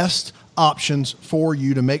the best options for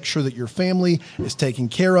you to make sure that your family is taken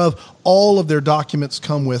care of. All of their documents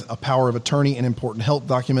come with a power of attorney and important health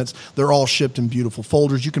documents. They're all shipped in beautiful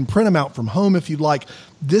folders. You can print them out from home if you'd like.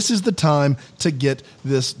 This is the time to get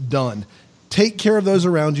this done. Take care of those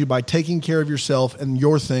around you by taking care of yourself and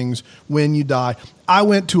your things when you die. I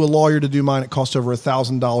went to a lawyer to do mine. It cost over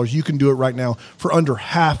 $1,000. You can do it right now for under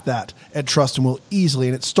half that at Trust and Will easily,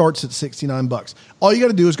 and it starts at $69. All you got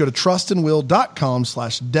to do is go to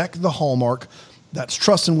trustandwill.com/deckthehallmark. That's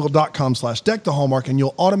trustandwill.com/deckthehallmark, and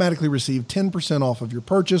you'll automatically receive 10% off of your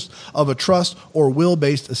purchase of a trust or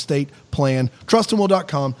will-based estate plan.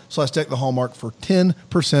 Trustandwill.com/deckthehallmark for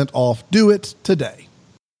 10% off. Do it today.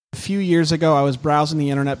 A few years ago, I was browsing the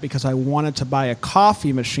internet because I wanted to buy a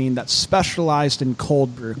coffee machine that specialized in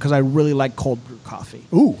cold brew because I really like cold brew coffee.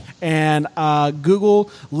 Ooh. And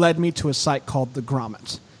Google led me to a site called The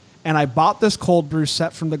Grommet. And I bought this cold brew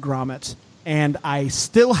set from The Grommet, and I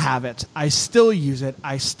still have it. I still use it.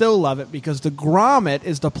 I still love it because The Grommet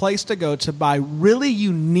is the place to go to buy really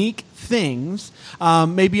unique things,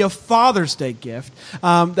 maybe a Father's Day gift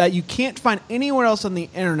that you can't find anywhere else on the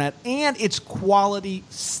internet, and it's quality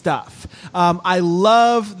stuff. I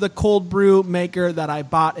love the cold brew maker that I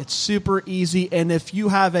bought. It's super easy, and if you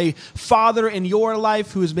have a father in your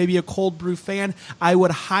life who is maybe a cold brew fan, I would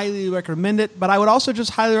highly recommend it, but I would also just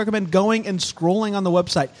highly recommend going and scrolling on the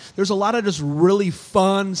website. There's a lot of just really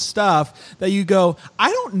fun stuff that you go, I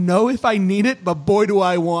don't know if I need it, but boy, do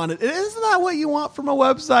I want it. Isn't that what you want from a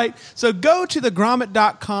website? So go to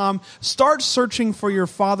thegrommet.com, start searching for your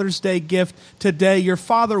Father's Day gift today. Your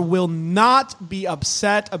father will not be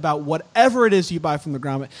upset about whatever it is you buy from The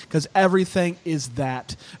Grommet because everything is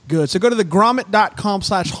that good. So go to thegrommet.com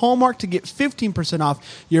 /hallmark to get 15% off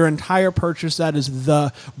your entire purchase. That is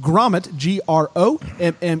The Grommet,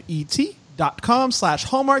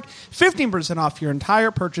 GROMMET.com/hallmark, 15% off your entire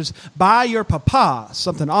purchase. Buy your papa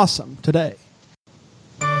something awesome today.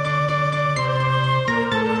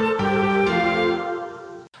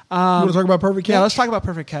 You want to talk about Perfect Catch? Yeah, let's talk about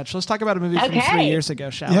Perfect Catch. Let's talk about a movie from 3 years ago,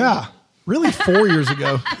 shall we? Yeah, really 4 years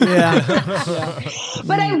ago. Yeah.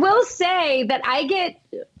 But I will say that I get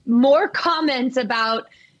more comments about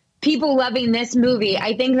people loving this movie,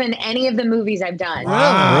 I think, than any of the movies I've done.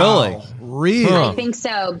 Wow. Really? I think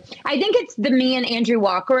so. I think it's the me and Andrew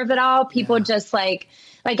Walker of it all. People just like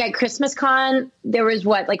at Christmas Con, there was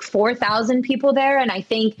 4,000 people there. And I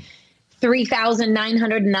think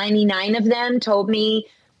 3,999 of them told me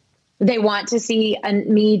they want to see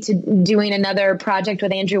me doing another project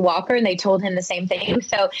with Andrew Walker, and they told him the same thing.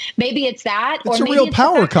 So maybe it's that, it's or a maybe real it's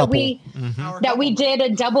power the fact couple. that we did a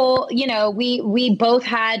double. We both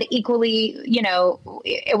had equally.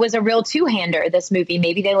 It was a real two-hander. This movie,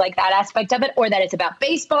 maybe they like that aspect of it, or that it's about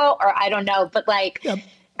baseball, or I don't know. But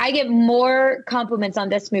I get more compliments on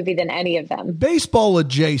this movie than any of them. Baseball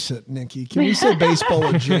adjacent, Nikki. Can we say baseball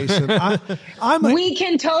adjacent? We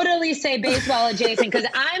can totally say baseball adjacent because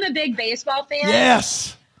I'm a big baseball fan.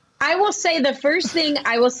 Yes. I will say the first thing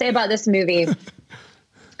I will say about this movie,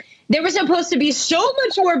 there was supposed to be so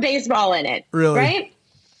much more baseball in it. Really? Right?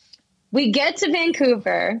 We get to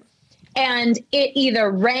Vancouver and it either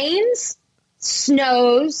rains,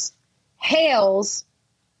 snows, hails,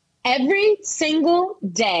 every single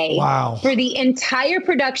day for the entire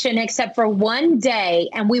production except for one day,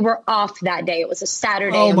 and we were off that day. It was a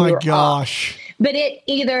Saturday. Oh, and my we were gosh. Off. But it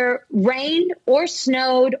either rained or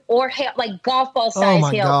snowed or hail, like golf ball size hail.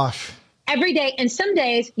 Oh, my gosh. Every day. And some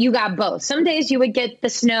days you got both. Some days you would get the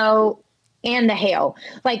snow and the hail.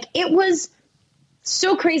 It was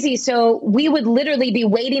so crazy. So we would literally be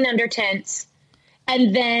waiting under tents,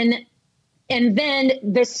 and then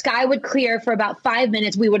the sky would clear for about 5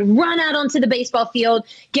 minutes. We would run out onto the baseball field,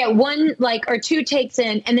 get one or two takes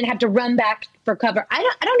in, and then have to run back for cover.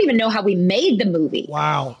 I don't even know how we made the movie.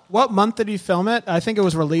 Wow. What month did you film it? I think it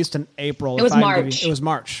was released in April. It was March. It was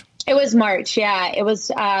March. It was March. Yeah. It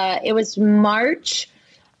was March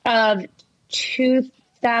of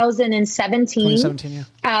 2017. 2017,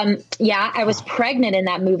 yeah. I was pregnant in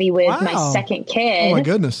that movie with my second kid. Oh my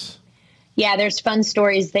goodness. Yeah, there's fun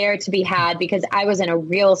stories there to be had because I was in a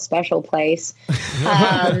real special place,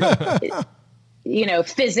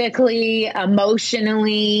 physically,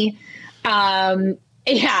 emotionally. But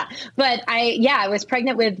I was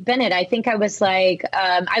pregnant with Bennett. I think I was I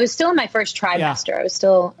was still in my first trimester. Yeah. I was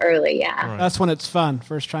still early. Yeah. Right. That's when it's fun.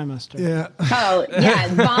 First trimester. Yeah. Oh yeah.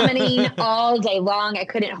 Vomiting all day long. I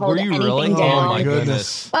couldn't hold anything really? down. Oh my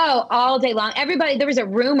goodness. Oh, all day long. There was a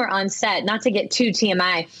rumor on set, not to get too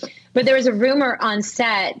TMI, but there was a rumor on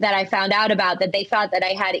set that I found out about that they thought that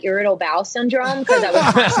I had irritable bowel syndrome because I was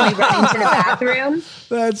constantly running to the bathroom.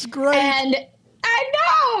 That's great. And I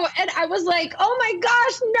know. And I was like, oh my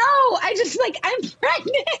gosh, no. I'm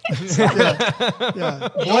pregnant. Yeah.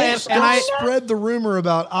 And I spread the rumor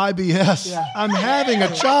about IBS. Yeah. I'm having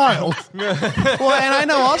a child. Well, and I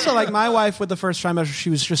know also, like, my wife with the first trimester, she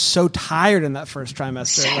was just so tired in that first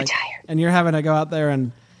trimester. So tired. And you're having to go out there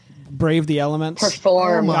and brave the elements.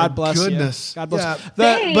 Perform. Oh, God bless goodness. you. God bless you.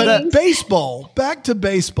 But baseball, back to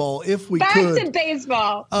baseball, if we could. Back to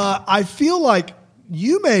baseball. I feel like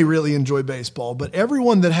you may really enjoy baseball, but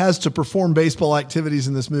everyone that has to perform baseball activities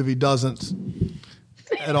in this movie doesn't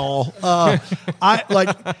at all.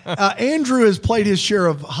 Andrew has played his share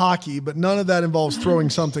of hockey, but none of that involves throwing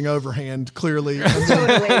something overhand, clearly.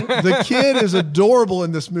 The kid is adorable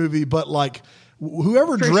in this movie, but like,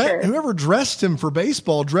 whoever dressed him for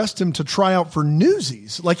baseball dressed him to try out for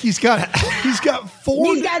Newsies. Like he's got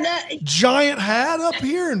four giant hat up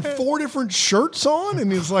here and 4 different shirts on,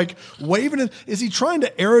 and he's like waving it. Is he trying to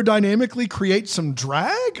aerodynamically create some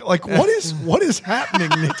drag? Like what is happening,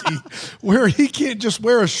 Nikki? Where he can't just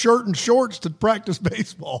wear a shirt and shorts to practice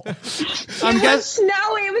baseball. It was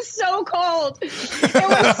snowy. It was so cold. It was so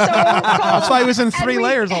cold. That's why he was in 3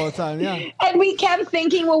 layers all the time. Yeah. And we kept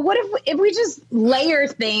thinking, well, what if we just layer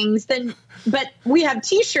things, but we have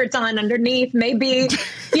T-shirts on underneath, maybe,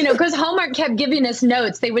 because Hallmark kept giving us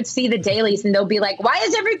notes. They would see the dailies and they'll be like, why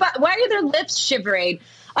are their lips shivering?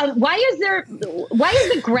 Why is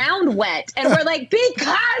the ground wet? And we're like, because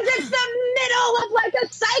it's the middle of like a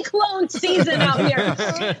cyclone season out here.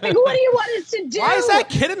 Like, what do you want us to do? Why is that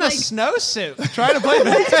kid in a snowsuit trying to play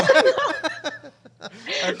baseball?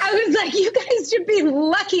 I was like, you guys should be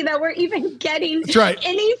lucky that we're even getting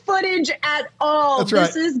any footage at all.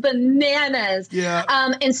 This is bananas. Yeah.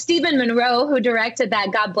 And Stephen Monroe, who directed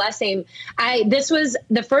that, God bless him. This was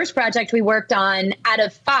the first project we worked on out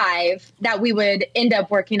of 5 that we would end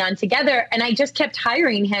up working on together. And I just kept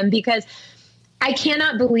hiring him because I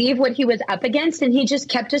cannot believe what he was up against, and he just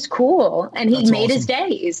kept us cool, and he made his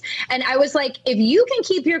days. And I was like, if you can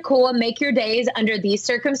keep your cool and make your days under these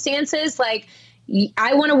circumstances, like,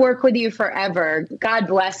 I want to work with you forever. God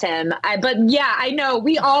bless him. I know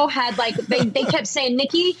we all had like, they kept saying,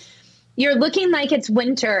 Nikki, you're looking like it's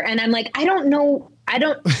winter. And I'm like, I don't know.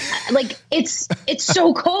 It's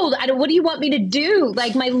so cold. What do you want me to do?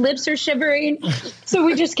 Like my lips are shivering. So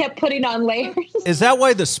we just kept putting on layers. Is that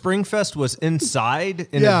why the Spring Fest was inside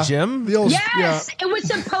in a gym? Yes, it was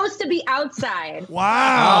supposed to be outside.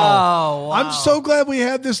 Wow. I'm so glad we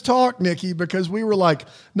had this talk, Nikki, because we were like,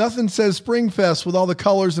 nothing says Spring Fest with all the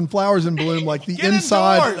colors and flowers in bloom like the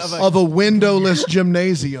inside of a windowless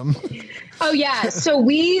gymnasium. Oh, yeah. So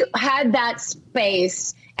we had that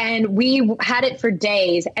space. And we had it for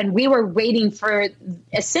days, and we were waiting for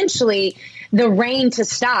essentially the rain to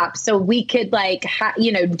stop so we could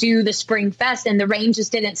do the Spring Fest, and the rain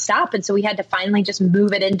just didn't stop. And so we had to finally just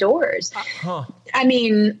move it indoors. I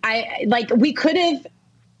mean, we could have,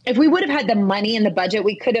 if we would have had the money and the budget,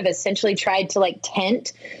 we could have essentially tried to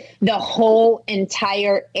tent the whole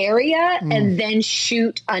entire area and then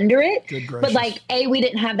shoot under it. But A, we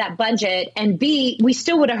didn't have that budget, and B, we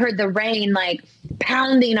still would have heard the rain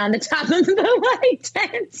pounding on the top of the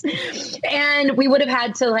tents, and we would have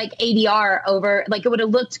had to ADR over. It would have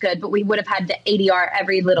looked good, but we would have had to ADR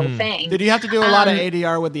every little thing. Did you have to do a lot of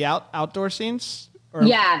ADR with the outdoor scenes?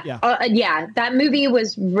 Yeah. That movie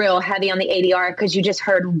was real heavy on the ADR because you just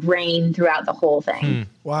heard rain throughout the whole thing.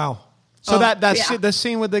 Wow. So the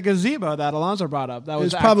scene with the gazebo that Alonzo brought up, that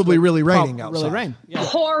was probably really raining outside. Really rain. Yeah.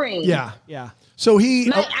 Pouring. Yeah. So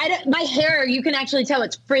my hair, you can actually tell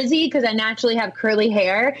it's frizzy because I naturally have curly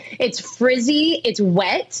hair. It's frizzy. It's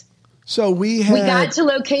wet. So we got to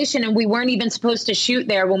location and we weren't even supposed to shoot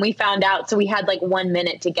there when we found out. So we had 1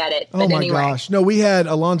 minute to get it. But gosh. No, we had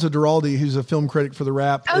Alonzo Duralde, who's a film critic for The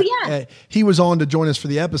Wrap. Oh, yeah. He was on to join us for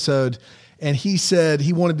the episode. And he said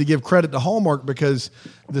he wanted to give credit to Hallmark because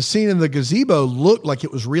the scene in the gazebo looked like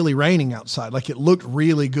it was really raining outside. Like it looked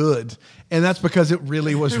really good. And that's because it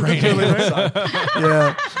really was raining outside.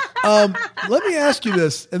 Yeah. Let me ask you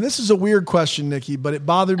this. And this is a weird question, Nikki, but it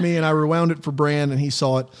bothered me and I rewound it for Bran and he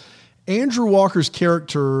saw it. Andrew Walker's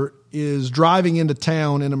character is driving into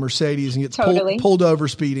town in a Mercedes and gets pulled over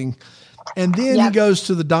speeding. And then he goes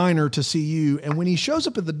to the diner to see you. And when he shows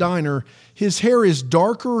up at the diner, his hair is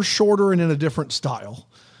darker, shorter, and in a different style.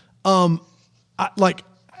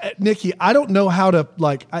 Nikki, I don't know how to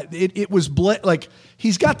it was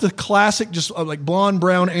he's got the classic, just blonde,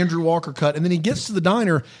 brown Andrew Walker cut. And then he gets to the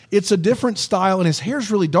diner. It's a different style and his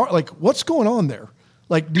hair's really dark. What's going on there?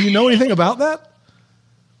 Do you know anything about that?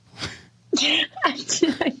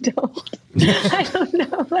 I don't. I don't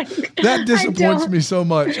know. Like that disappoints me so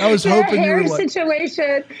much. I was hoping you were like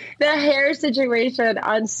the hair situation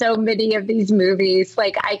on so many of these movies.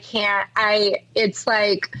 Like it's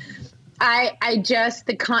like I just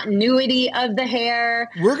the continuity of the hair.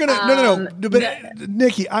 We're gonna no. But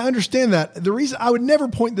Nikki, I understand that. The reason I would never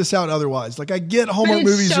point this out otherwise. Like I get Hallmark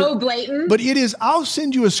movies so blatant, but it is. I'll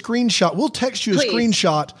send you a screenshot. We'll text you a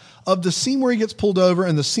screenshot of the scene where he gets pulled over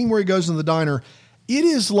and the scene where he goes in the diner. It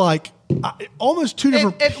is like almost two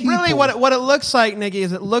different people. Really, what it looks like, Nikki,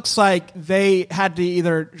 is it looks like they had to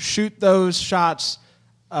either shoot those shots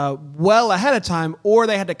well ahead of time, or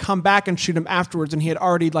they had to come back and shoot him afterwards, and he had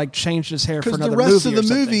already like changed his hair for another movie. Because the rest of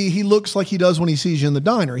the movie, he looks like he does when he sees you in the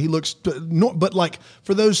diner. He looks, but like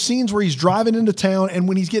for those scenes where he's driving into town, and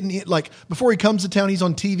when he's getting like before he comes to town, he's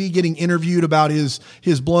on TV getting interviewed about his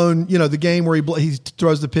blown, the game where he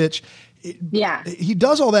throws the pitch. He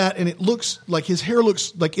does all that, and it looks like his hair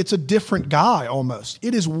looks like it's a different guy almost.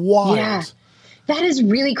 It is wild. Yeah, that is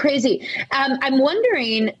really crazy. I'm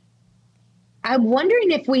wondering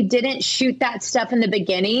if we didn't shoot that stuff in the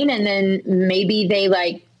beginning, and then maybe they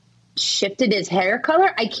like shifted his hair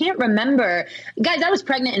color. I can't remember, guys. I was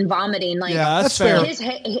pregnant and vomiting. Like, yeah, that's fair.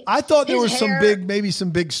 I thought there was maybe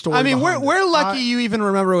some big story. I mean, we're lucky you even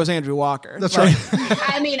remember it was Andrew Walker. That's right.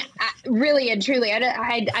 I mean, really and truly, I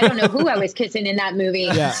don't know who I was kissing in that movie.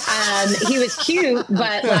 Yeah. He was cute,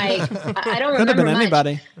 but like I don't remember. Could have been much.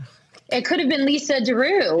 anybody. It could have been Lisa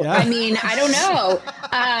DeRue. Yeah. I mean, I don't know.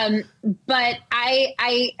 But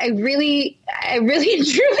I really and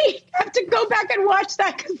truly have to go back and watch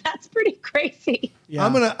that because that's pretty crazy.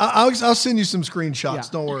 Yeah. I'll send you some screenshots. Yeah.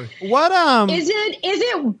 Don't worry. What is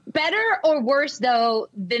it better or worse though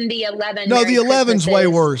than the 11? No, the 11's way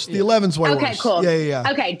worse. The 11's way worse. Okay, cool.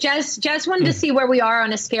 Yeah. Okay, just wanted to see where we are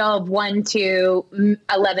on a scale of 1 to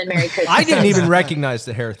 11. Merry Christmas. I didn't even recognize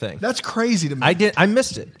the hair thing. That's crazy to me. I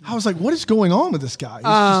missed it. I was like, what is going on with this guy?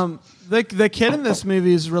 The kid in this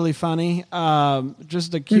movie is really funny.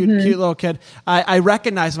 Just a cute little kid. I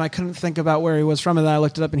recognized him. I couldn't think about where he was from, and then I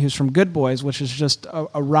looked it up, and he was from Good Boys, which is just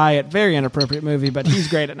a riot, very inappropriate movie, but he's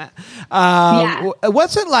great in it.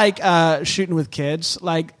 What's it like shooting with kids?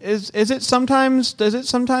 Like, is it sometimes?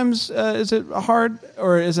 Is it hard,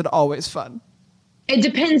 or is it always fun? It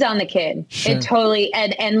depends on the kid. Sure. It totally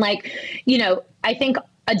and like I think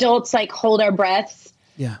adults like hold our breaths.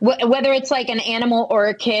 Yeah. Whether it's like an animal or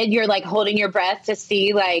a kid, you're like holding your breath to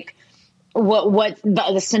see like what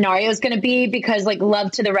the scenario is going to be, because like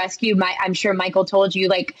Love to the Rescue, I'm sure Michael told you,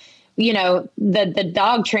 like, the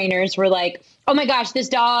dog trainers were like, oh my gosh, this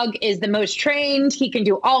dog is the most trained. He can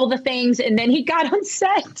do all the things. And then he got on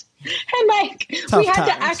set and like we had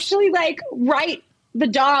to actually like write the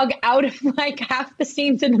dog out of like half the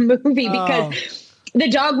scenes in the movie because the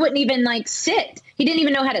dog wouldn't even like sit. He didn't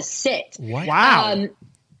even know how to sit. What? Wow.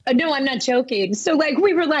 No, I'm not joking. So like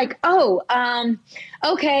we were like,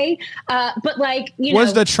 okay. But like,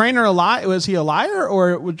 was the trainer a lie? Was he a liar,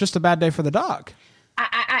 or was it just a bad day for the dog?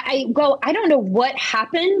 I don't know what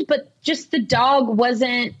happened, but just the dog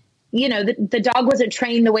wasn't, the dog wasn't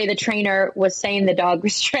trained the way the trainer was saying the dog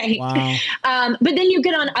was trained. Wow. But then you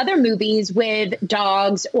get on other movies with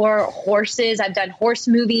dogs or horses. I've done horse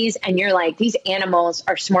movies, and you're like, these animals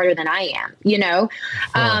are smarter than I am,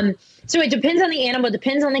 Sure. So it depends on the animal,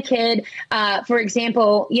 depends on the kid. For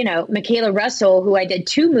example, Michaela Russell, who I did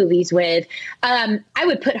 2 movies with, I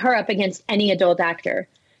would put her up against any adult actor.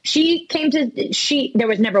 There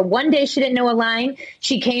was never one day she didn't know a line.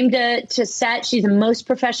 She came to set. She's the most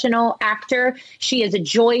professional actor. She is a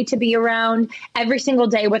joy to be around. Every single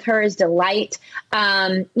day with her is delight.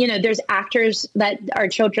 There's actors that are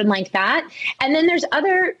children like that. And then there's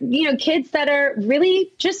other, kids that are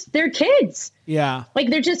really just, they're kids. Yeah. Like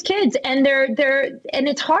they're just kids, and and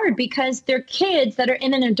it's hard because they're kids that are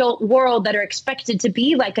in an adult world that are expected to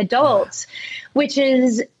be like adults, which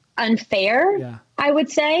is unfair. Yeah. I would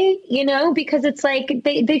say, because it's like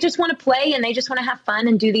they just want to play and they just want to have fun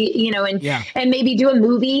and do the, and maybe do a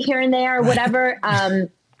movie here and there or whatever. And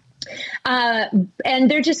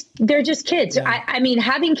they're just kids. Yeah. I mean,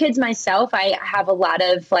 having kids myself, I have a lot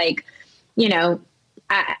of like,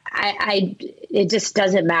 it just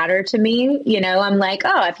doesn't matter to me. I'm like,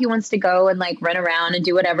 if he wants to go and like run around and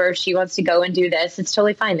do whatever, if she wants to go and do this, it's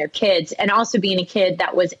totally fine. They're kids. And also being a kid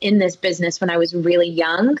that was in this business when I was really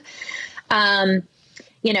young,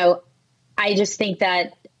 I just think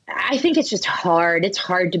that I think it's just hard. It's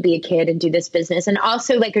hard to be a kid and do this business. And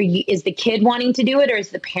also like, is the kid wanting to do it, or is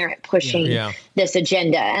the parent pushing this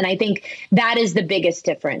agenda? And I think that is the biggest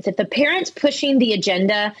difference. If the parent's pushing the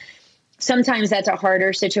agenda sometimes that's a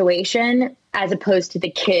harder situation as opposed to the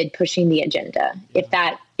kid pushing the agenda. If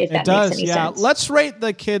that makes any sense. Let's rate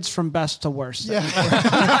the kids from best to worst. Yeah.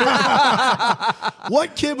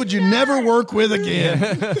 What kid would you never work with again?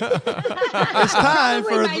 It's time probably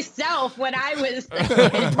for myself when I was.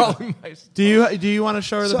 Probably myself. Do you want to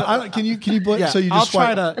show her the? Can you Yeah, so you just I'll swipe.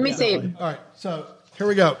 try to. Let me see. All right. So here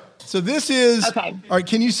we go. So this is Okay. All right.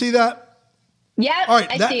 Can you see that? Yep, All right.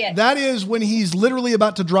 I see it. That is when he's literally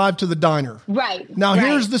about to drive to the diner. Right. Now right.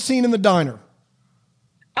 here's the scene in the diner.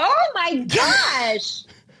 Oh my gosh.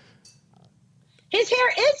 His hair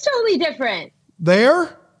is totally different.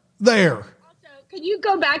 There. Also, could you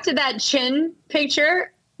go back to that chin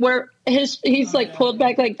picture where he's like pulled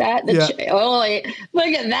back like that? Look at that.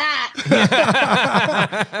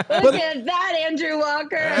 Look at that, Andrew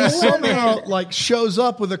Walker. Somehow like shows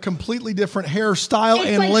up with a completely different hairstyle It's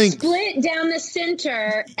and like length. split down the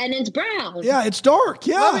center and it's brown. Yeah, it's dark.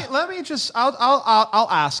 Yeah. Let me just. I'll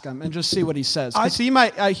ask him and just see what he says. 'Cause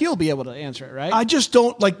he'll be able to answer it, right? I just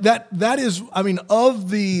don't like that. That is, I mean, of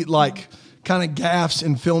the like kind of gaffes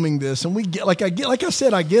in filming this, and like I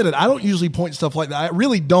said, I get it. I don't usually point stuff like that. I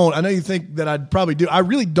really don't. I know you think that I'd probably do. I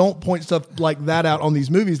really don't point stuff like that out on these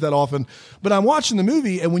movies that often. But I'm watching the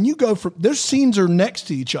movie, and when you go from, their scenes are next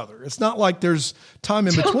to each other. It's not like there's time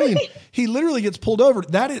in between. He literally gets pulled over.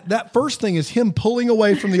 That first thing is him pulling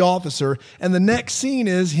away from the officer, and the next scene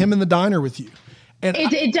is him in the diner with you. And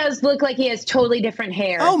it does look like he has totally different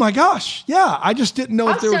hair. Oh my gosh. Yeah. I just didn't know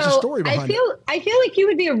if there was a story behind it. I feel like you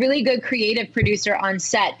would be a really good creative producer on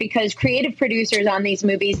set, because creative producers on these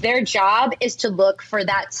movies, their job is to look for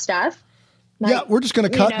that stuff. Like, yeah, we're just going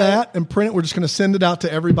to cut that and print it. We're just going to send it out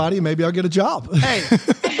to everybody. Maybe I'll get a job. Hey,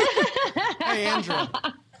 hey, Andrew.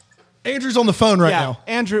 Andrew's on the phone right now.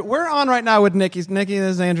 Andrew, we're on right now with Nikki. Nikki,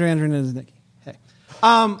 this is Andrew. Andrew, this is Nikki. Hey,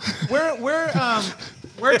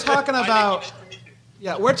 we're talking about.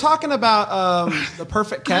 Yeah, we're talking about The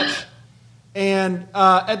Perfect Catch. And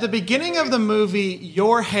at the beginning of the movie,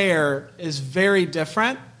 your hair is very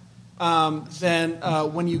different than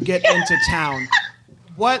when you get into town.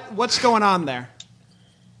 What's going on there?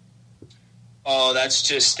 Oh, that's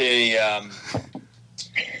just a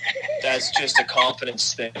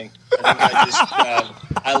confidence thing.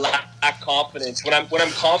 I lack confidence. When I'm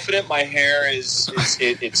confident, my hair it's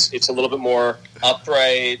a little bit more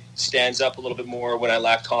upright, stands up a little bit more. When I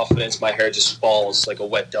lack confidence, my hair just falls like a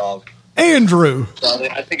wet dog. Andrew, so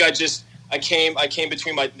I think I came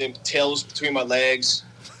between the tails between my legs,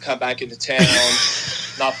 come back into town,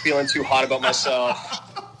 not feeling too hot about myself.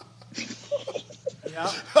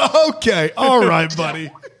 Yeah. Okay. All right, buddy.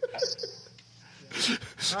 All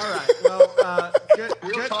right. Well,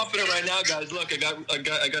 Real confident right now, guys. Look, I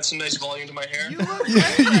got some nice volume to my hair. You look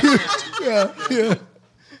great. Yeah.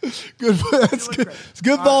 Good. That's good. It's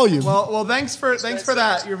good volume. Well, thanks for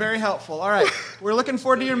that. You're very helpful. All right. We're looking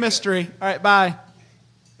forward to your mystery. All right. Bye.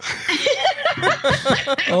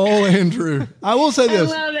 Oh, Andrew. I will say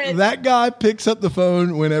this. I love it. That guy picks up the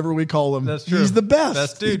phone whenever we call him. That's true. He's the best.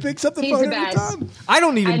 Best dude. He picks up the He's phone the every best. time. I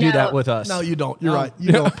don't even do know. that with us. No, you don't. You're right.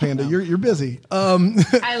 You don't, Panda. You're busy.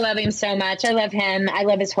 I love him so much. I love him. I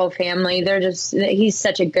love his whole family. He's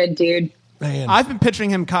such a good dude. Man. I've been pitching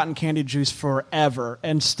him cotton candy juice forever,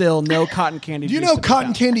 and still no cotton candy juice. Do you know to be cotton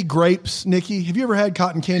found. candy grapes, Nikki? Have you ever had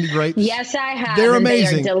cotton candy grapes? Yes, I have. They're and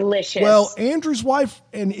amazing. They are delicious. Well, Andrew's wife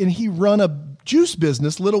and he run a juice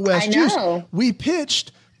business, Little West I Juice. know. We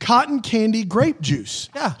pitched cotton candy grape juice.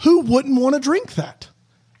 Yeah. Who wouldn't want to drink that?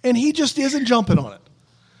 And he just isn't jumping on it.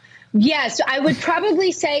 yes, I would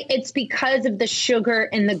probably say it's because of the sugar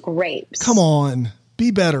in the grapes. Come on.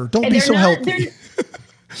 Be better. Don't be They're so not- healthy.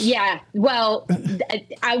 Yeah, well,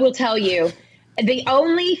 I will tell you, the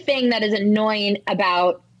only thing that is annoying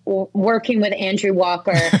about working with Andrew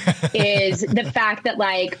Walker is the fact that,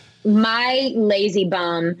 like, my lazy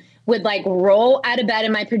bum would, like, roll out of bed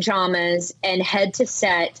in my pajamas and head to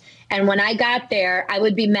set. And when I got there, I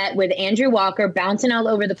would be met with Andrew Walker bouncing all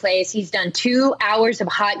over the place. He's done 2 hours of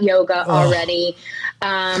hot yoga already.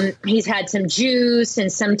 He's had some juice and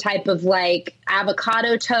some type of like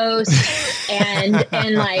avocado toast. and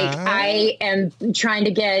like, I am trying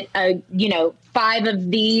to get 5 of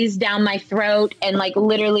these down my throat and like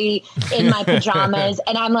literally in my pajamas.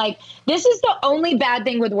 And I'm like, this is the only bad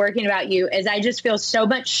thing with working about you is I just feel so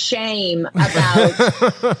much shame about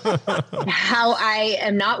how I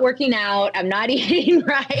am not working out. I'm not eating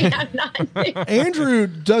right. I'm not. Andrew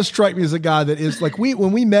does strike me as a guy that is like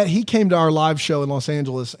when we met, he came to our live show in Los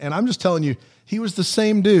Angeles, and I'm just telling you, He was the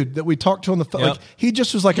same dude that we talked to on the phone. Yep. Like, he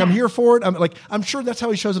just was like, I'm here for it. I'm sure that's how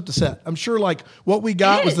he shows up to set. I'm sure like what we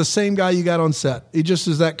got was the same guy you got on set. He just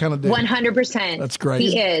is that kind of dude. 100%. That's great.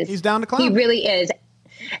 He is. He's down to clown. He really is.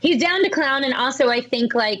 He's down to clown. And also I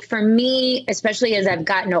think like for me, especially as I've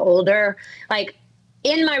gotten older, like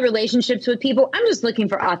in my relationships with people, I'm just looking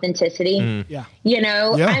for authenticity. Yeah. You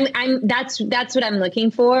know, that's what I'm looking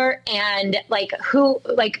for. And like,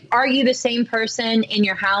 are you the same person in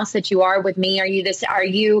your house that you are with me? Are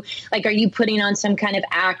you putting on some kind of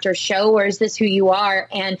act or show, or is this who you are?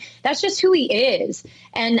 And that's just who he is.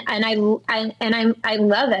 And I love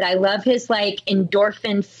it. I love his like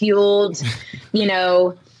endorphin fueled, you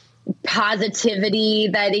know, positivity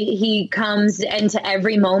that he comes into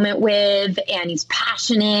every moment with, and he's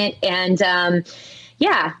passionate, and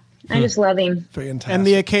I just love him. Fantastic. And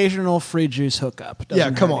the occasional free juice hookup.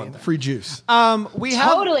 Yeah, come on, free juice. I'm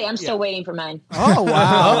still waiting for mine. Oh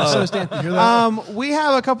wow! So Stan, we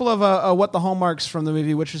have a couple of what the hallmarks from the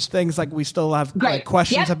movie, which is things like we still have like,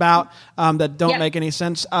 questions about that don't make any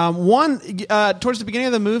sense. One towards the beginning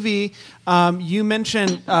of the movie, you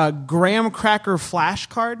mentioned graham cracker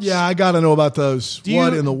flashcards. Yeah, I got to know about those.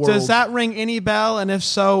 What in the world? Does that ring any bell? And if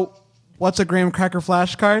so, what's a graham cracker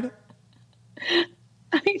flashcard?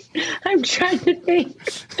 I'm trying to think.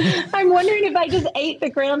 I'm wondering if I just ate the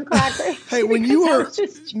graham cracker. Hey,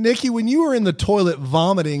 Nikki, when you were in the toilet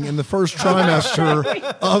vomiting in the first trimester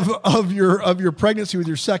of your pregnancy with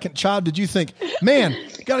your second child, did you think, man,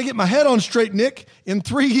 got to get my head on straight, Nick? In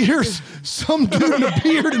 3 years, some dude in a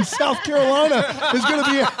beard in South Carolina is going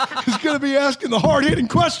to be asking the hard hitting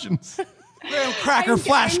questions. Graham cracker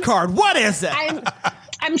flashcard. What is it?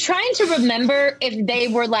 I'm trying to remember if they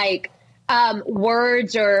were like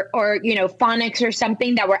words or you know, phonics or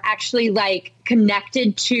something that were actually like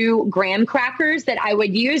connected to graham crackers that I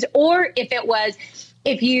would use, or if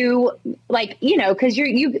you like, you know, because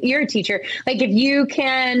you're a teacher, like if you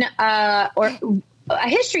can or a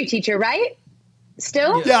history teacher, right?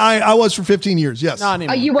 Still? Yeah, I was for 15 years. Yes. Not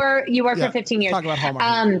anymore. You were for 15 years. Talk about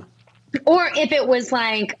Hallmark. Or if it was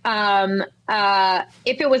like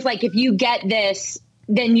if you get this,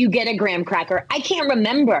 then you get a graham cracker. I can't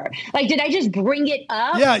remember. Like, did I just bring it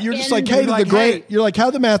up? Yeah, you're just like, hey, you're like,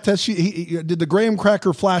 how the math test? Did the graham cracker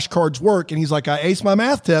flashcards work? And he's like, I aced my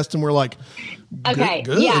math test, and we're like, okay,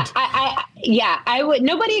 good. Yeah, I would.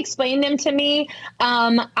 Nobody explained them to me.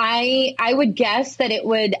 I would guess that it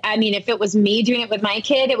would. I mean, if it was me doing it with my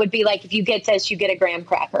kid, it would be like, if you get this, you get a graham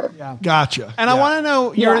cracker. Yeah, gotcha. And I want to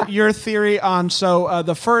know your theory on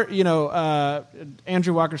the first. You know,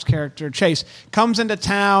 Andrew Walker's character Chase comes into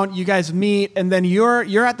town. You guys meet, and then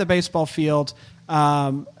you're at the baseball field,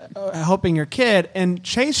 helping your kid, and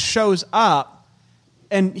Chase shows up.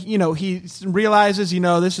 And, you know, he realizes, you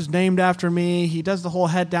know, this is named after me. He does the whole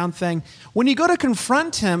head down thing. When you go to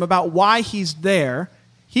confront him about why he's there,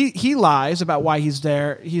 he lies about why he's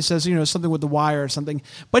there. He says, you know, something with the wire or something.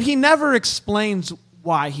 But he never explains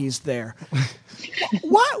why he's there.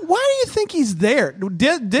 Why do you think he's there?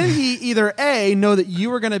 Did he either A, know that you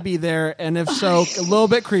were going to be there, and if so, a little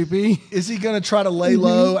bit creepy? Is he going to try to lay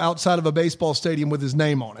low outside of a baseball stadium with his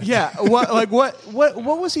name on it? Yeah. What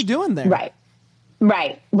was he doing there?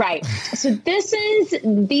 Right. So this is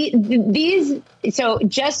these. So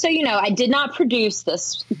just so you know, I did not produce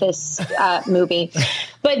this movie,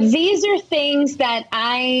 but these are things that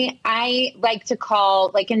I like to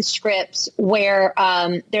call, like in scripts, where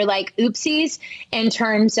they're like oopsies in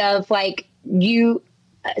terms of like you.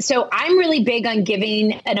 So I'm really big on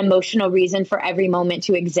giving an emotional reason for every moment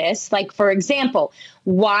to exist. Like, for example,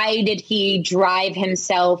 why did he drive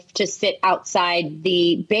himself to sit outside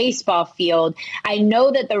the baseball field? I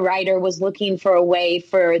know that the writer was looking for a way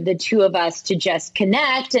for the two of us to just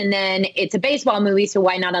connect, and then it's a baseball movie, so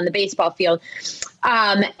why not on the baseball field?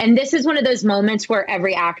 And this is one of those moments where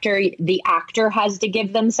the actor has to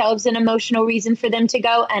give themselves an emotional reason for them to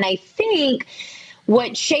go. And I think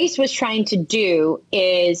what Chase was trying to do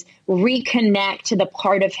is reconnect to the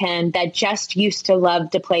part of him that just used to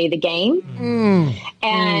love to play the game.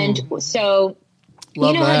 So,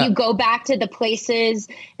 Love you know that. how you go back to the places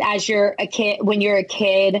as you're a kid, when you're a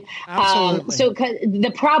kid. Absolutely. So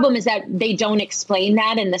the problem is that they don't explain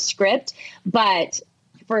that in the script, but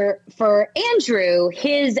for Andrew,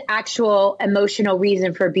 his actual emotional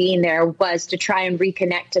reason for being there was to try and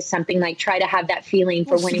reconnect to something, like try to have that feeling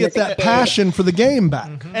for when he was a kid. Get that passion for the game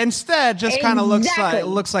back. Instead, just kind of looks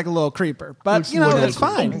like a little creeper, but you know, it's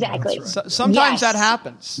fine. Exactly. Sometimes that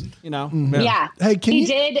happens. You know. Yeah. Hey,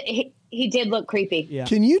 He did look creepy. Yeah.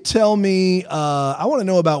 Can you tell me, I want to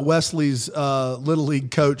know about Wesley's Little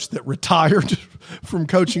League coach that retired from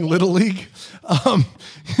coaching Little League.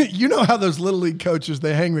 You know how those Little League coaches,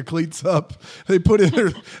 they hang the cleats up. They put in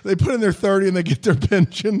their 30 and they get their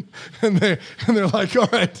pension and they're like, all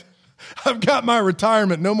right, I've got my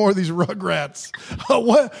retirement. No more of these rugrats.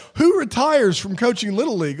 Who retires from coaching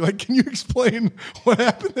Little League? Like, can you explain what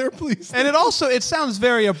happened there, please? And it sounds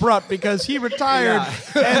very abrupt because he retired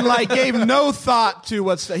and like gave no thought to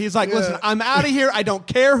he's like, listen, I'm out of here. I don't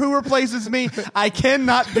care who replaces me. I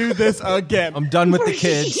cannot do this again. I'm done with the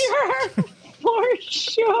kids. Sure. For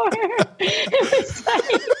sure. It was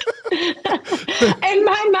like, in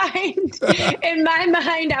my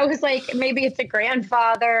mind, I was like, maybe it's a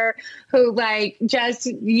grandfather who like just,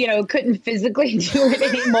 couldn't physically do it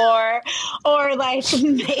anymore. Or like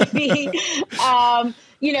maybe,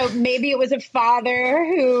 maybe it was a father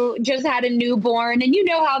who just had a newborn, and you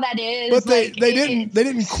know how that is. But they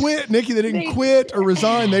didn't quit, Nikki. They didn't quit or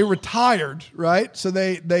resign. They retired, right? So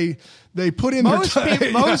they put in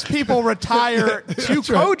most people retire to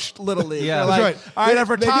coach Little League. Yeah, that's right. All right, I've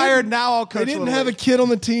retired. Now I'll coach. They didn't Little have League. a kid on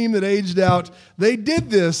the team that aged out. They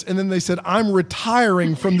did this, and then they said, "I'm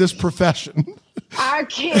retiring from this profession." Our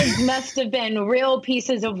kids must have been real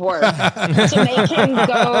pieces of work to make him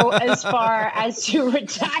go as far as to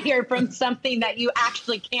retire from something that you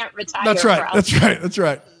actually can't retire That's right. from. That's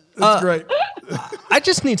right. That's great. I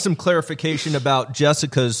just need some clarification about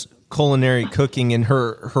Jessica's culinary cooking and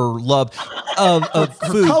her love of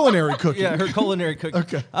food. Her culinary cooking. Yeah, her culinary cooking.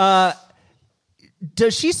 Okay.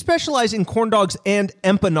 Does she specialize in corn dogs and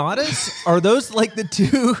empanadas? Are those like the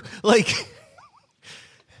two? Like,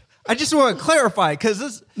 I just want to clarify because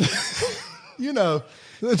this, corn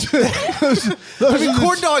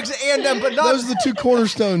dogs and empanadas. Those are the two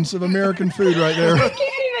cornerstones of American food right there. I can't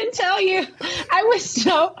even tell you.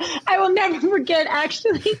 I will never forget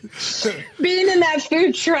actually being in that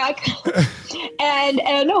food truck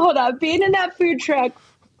being in that food truck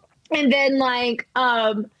and then like,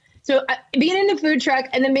 being in the food truck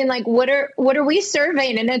and then being like, what are we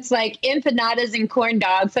serving? And it's like empanadas and corn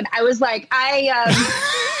dogs. And I was like, I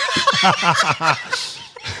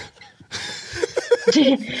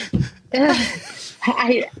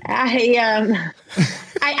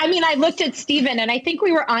looked at Steven and I think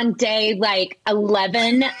we were on day like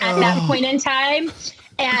 11 at that point in time.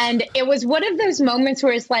 And it was one of those moments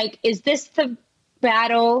where it's like, is this the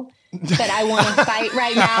battle that I want to fight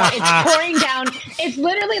right now? It's pouring down. It's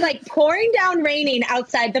literally like pouring down, raining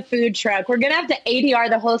outside the food truck. We're going to have to ADR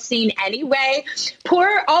the whole scene anyway.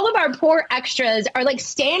 All of our poor extras are like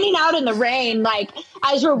standing out in the rain, like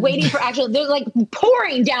as we're waiting for action. They're like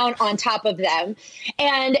pouring down on top of them.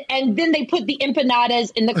 And then they put the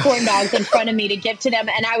empanadas and the corn dogs in front of me to give to them.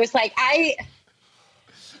 And I was like,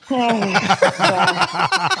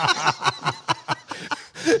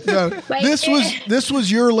 No, this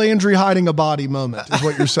was your Landry hiding a body moment, is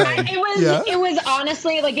what you're saying. It was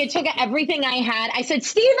honestly like it took everything I had. I said,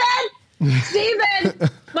 Steven,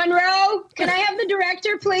 Monroe, can I have the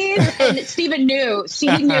director, please? And Steven knew.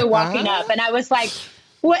 He knew walking up, and I was like,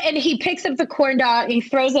 "What?" And he picks up the corn dog, and he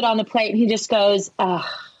throws it on the plate, and he just goes,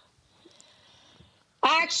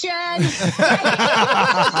 "Action!"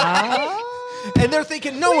 And they're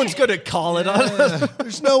thinking, no one's going to call it on us.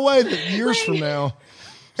 There's no way that years from now,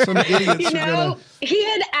 some idiots are going to. He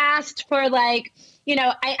had asked for like,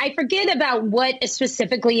 I forget about what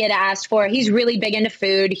specifically he had asked for. He's really big into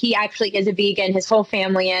food. He actually is a vegan. His whole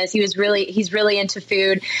family is. He's really into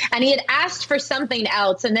food. And he had asked for something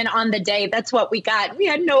else. And then on the day, that's what we got. We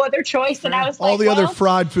had no other choice. And I was like, all the other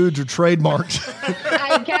fried foods are trademarked.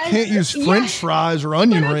 I guess. Can't use French fries or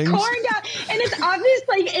onion rings. Corn dog. And it's obvious,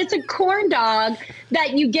 like it's a corn dog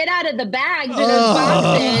that you get out of the bags or those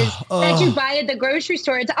boxes that you buy at the grocery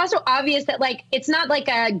store. It's also obvious that like it's not like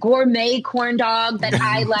a gourmet corn dog that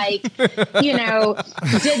I like,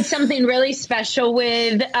 did something really special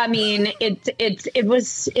with. I mean, it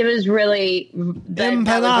was really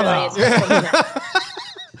empanada.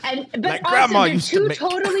 But like also grandma they're used to two make.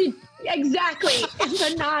 totally exactly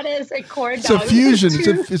empanadas and corn dogs. It's a fusion.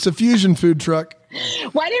 It's a fusion food truck.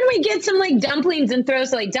 Why didn't we get some like dumplings and throw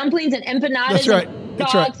some like dumplings and empanadas That's right. and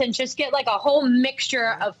That's dogs right. and just get like a whole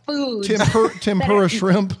mixture of foods? Tempura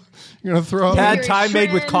shrimp. You're gonna throw Pad Thai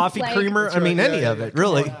made with shrimp, coffee like- creamer. I mean, any of it,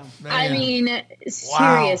 really. I mean,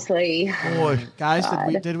 seriously. Boy, Guys,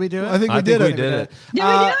 did we do it? I think we Did did it. Did we do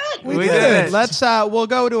it? We did it. Let's we'll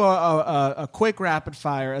go to a quick rapid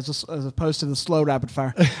fire as opposed to the slow rapid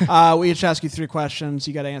fire. We each ask you 3 questions.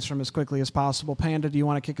 You got to answer them as quickly as possible. Panda, do you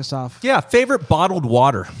want to kick us off? Yeah, favorite bottled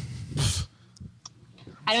water.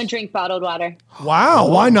 I don't drink bottled water. Wow,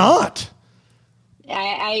 why not?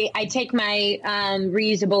 I take my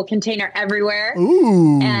reusable container everywhere.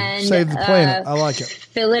 Ooh, and save the planet. I like it.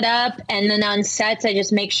 Fill it up, and then on sets, I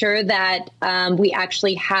just make sure that we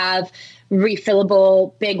actually have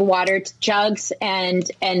refillable big water jugs, and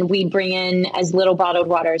we bring in as little bottled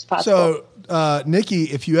water as possible. So, Nikki,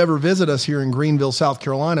 if you ever visit us here in Greenville, South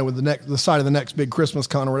Carolina, with the site of the next big Christmas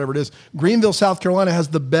con or whatever it is, Greenville, South Carolina has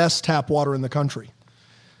the best tap water in the country.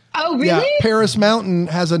 Oh, really? Yeah, Paris Mountain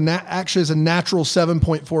has actually has a natural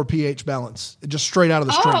 7.4 pH balance, just straight out of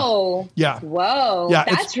the stream. Oh, yeah. Whoa, yeah,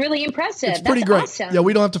 that's really impressive. It's pretty great. Awesome. Yeah,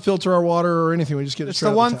 we don't have to filter our water or anything. We just get it straight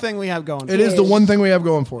out. It's the one thing we have going. It is the one thing we have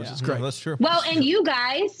going for us. It's great. Yeah, that's true. Well, and you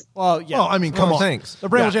guys. Well, yeah. Oh, I mean, come on. Thanks. The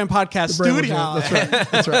Bramble Jam Podcast studio.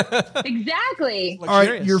 That's right. Exactly. All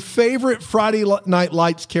right, your favorite Friday Night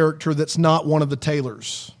Lights character that's not one of the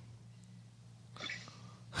Taylors.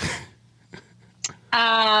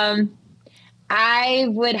 I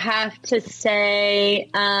would have to say,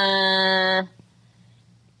 I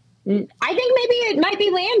think maybe it might be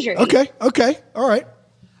Landry. Okay, all right.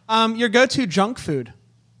 Your go-to junk food.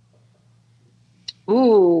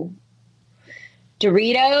 Ooh,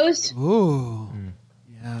 Doritos. Ooh,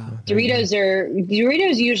 yeah.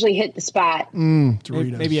 Doritos usually hit the spot.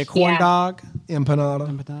 Doritos. Maybe a corn dog. Empanada.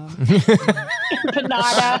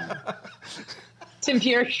 Empanada. Some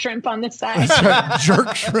pure shrimp on the side. That's right.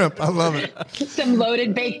 Jerk shrimp. I love it. Some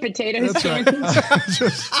loaded baked potatoes. That's right.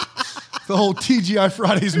 Just the whole TGI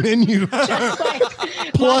Fridays menu.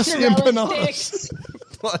 Plus empanadas.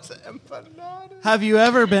 Plus empanadas. Have you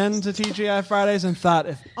ever been to TGI Fridays and thought,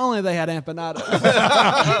 if only they had empanadas?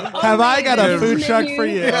 Have I got a food truck for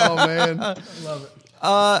you? Oh, man. I love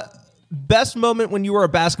it. Best moment when you were a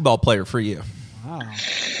basketball player for you? Wow.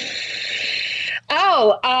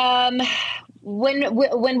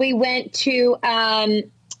 When we went to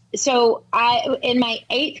so I in my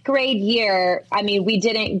 8th grade year, I mean, we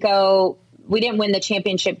didn't win the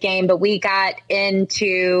championship game, but we got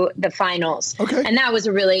into the finals. Okay. And that was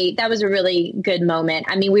a really good moment.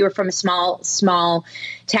 I mean, we were from a small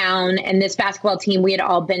town, and this basketball team, we had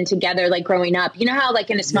all been together like growing up. You know how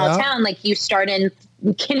like in a small town, like you start in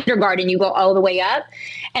kindergarten, you go all the way up.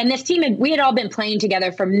 And this team, we had all been playing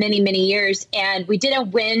together for many, many years, and we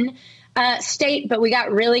didn't win state, but we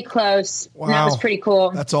got really close. Wow. And that was pretty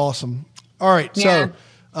cool. That's awesome. All right. Yeah.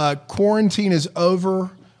 So quarantine is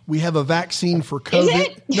over. We have a vaccine for COVID. Is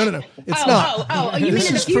it? No. It's not. Oh, you mean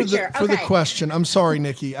in the future. For the question. I'm sorry,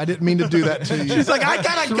 Nikki. I didn't mean to do that to you. She's like, I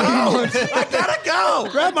gotta go. I gotta go.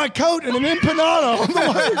 Grab my coat and an empanada on the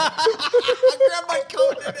way. Grab my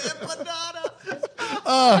coat and an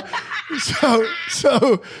empanada.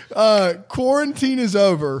 So quarantine is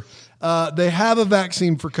over. They have a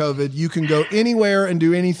vaccine for COVID. You can go anywhere and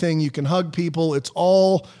do anything. You can hug people. It's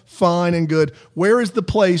all fine and good. Where is the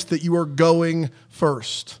place that you are going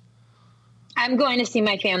first? I'm going to see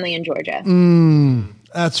my family in Georgia.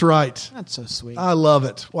 That's right. That's so sweet. I love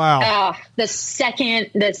it. Wow. The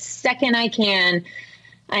second I can,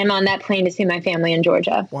 I'm on that plane to see my family in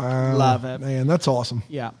Georgia. Wow. Love it. Man, that's awesome.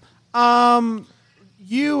 Yeah. What's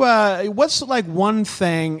like one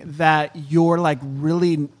thing that you're like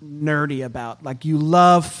really nerdy about? Like you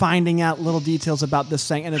love finding out little details about this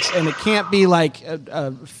thing, and it can't be like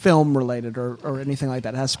a film related or anything like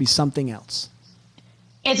that. It has to be something else.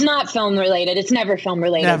 It's not film related. It's never film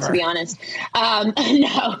related, to be honest. No.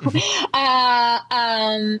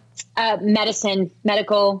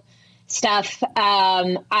 Medical stuff.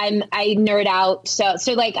 I nerd out. So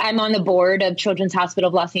like I'm on the board of Children's Hospital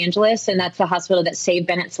of Los Angeles, and that's the hospital that saved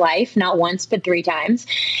Bennett's life, not once, but 3 times.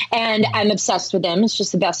 And I'm obsessed with them. It's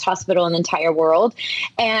just the best hospital in the entire world.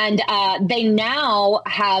 And they now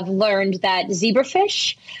have learned that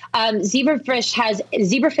zebrafish has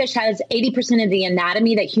 80% of the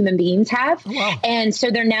anatomy that human beings have. Oh, wow. And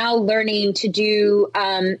so they're now learning to do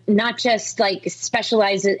not just like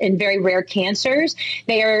specialize in very rare cancers.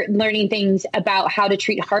 They are learning things about how to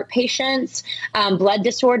treat heart patients, blood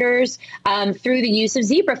disorders through the use of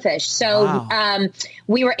zebrafish. So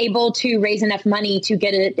we were able to raise enough money to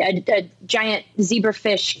get a giant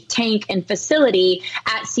zebrafish tank and facility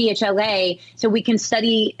at CHLA, so we can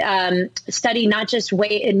study not just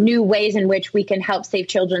new ways in which we can help save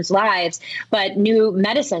children's lives, but new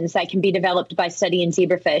medicines that can be developed by studying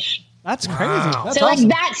zebrafish. That's crazy. Wow. That's so awesome.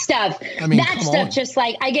 like that stuff, just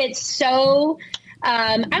like I get so.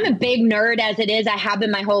 I'm a big nerd as it is. I have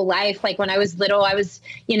been my whole life. Like when I was little, I was,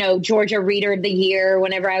 Georgia Reader of the Year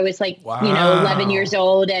whenever I was like, 11 years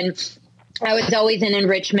old. And I was always in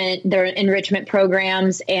their enrichment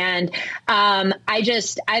programs. And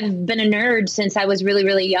I've been a nerd since I was really,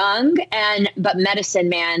 really young. But medicine,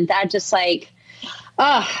 man, that just like,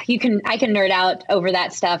 I can nerd out over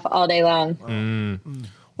that stuff all day long.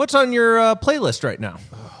 What's on your playlist right now?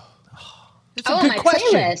 It's a good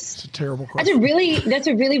question. Playlist. It's a terrible question. That's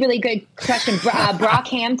a really, really good question.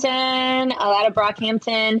 Brockhampton, a lot of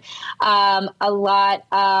Brockhampton, a lot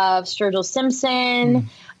of Sturgill Simpson,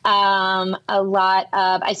 a lot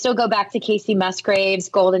of. I still go back to Casey Musgrave's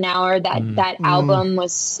Golden Hour. That album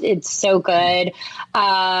it's so good.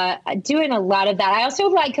 Doing a lot of that. I also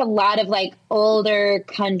like a lot of like older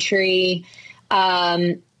country.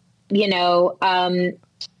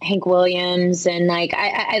 Hank Williams and like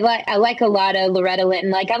I like a lot of Loretta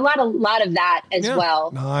Lynn, like a lot of that as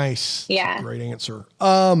well. Nice. Yeah. Great answer.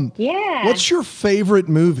 Yeah. What's your favorite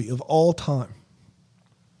movie of all time?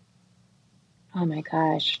 Oh my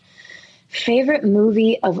gosh. Favorite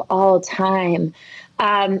movie of all time.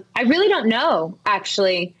 I really don't know,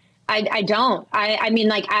 actually. I don't. I mean,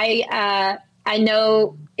 like I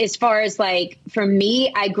know as far as like, for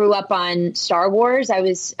me, I grew up on Star Wars. I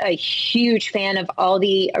was a huge fan of all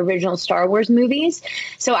the original Star Wars movies.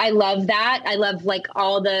 So I love that. I love like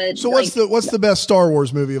all the. So what's the best Star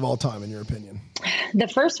Wars movie of all time in your opinion? The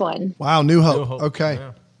first one. Wow. New Hope. Okay.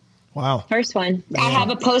 Yeah. Wow. First one. Yeah. I have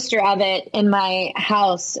a poster of it in my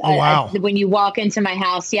house. Wow. When you walk into my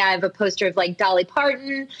house, I have a poster of like Dolly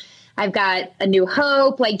Parton. I've got A New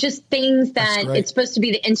Hope, like just things that it's supposed to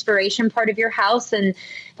be the inspiration part of your house and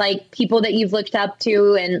like people that you've looked up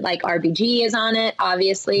to, and like RBG is on it,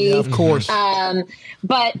 obviously. Yeah, of course.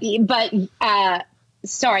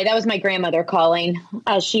 Sorry, that was my grandmother calling.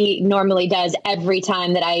 She normally does every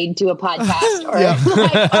time that I do a podcast or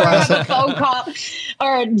have a phone call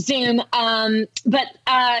or Zoom. But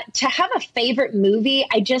to have a favorite movie,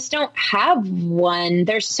 I just don't have one.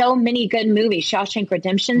 There's so many good movies. Shawshank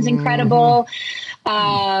Redemption's incredible.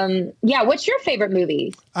 What's your favorite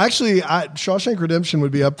movie? Actually, Shawshank Redemption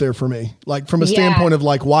would be up there for me. Like from a standpoint of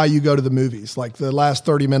like why you go to the movies. Like the last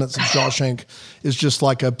 30 minutes of Shawshank is just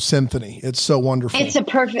like a symphony. It's so wonderful.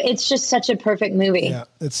 It's just such a perfect movie. Yeah,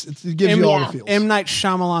 it gives you all the feels. M. Night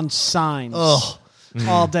Shyamalan signs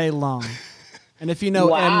all day long. And if you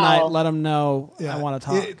know M. Night, let him know I want to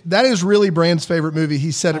talk. That is really Brand's favorite movie.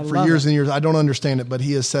 He said it for years and years. I don't understand it, but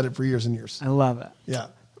he has said it for years and years. I love it. Yeah.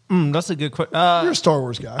 That's a good question. You're a Star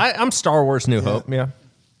Wars guy. I'm Star Wars New Hope, yeah.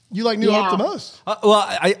 You like New Hope the most?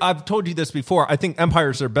 I've told you this before. I think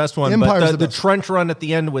Empire's their best one, but the trench run at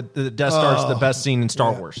the end with the Death Star is the best scene in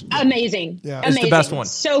Star Wars. Amazing. Yeah. Amazing. It's the best one.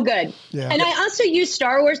 So good. Yeah. And I also use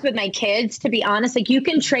Star Wars with my kids, to be honest. Like you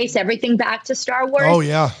can trace everything back to Star Wars. Oh,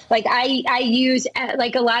 yeah. Like I use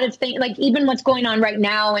like a lot of things, like even what's going on right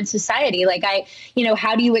now in society. Like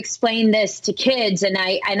how do you explain this to kids? And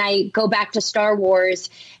I go back to Star Wars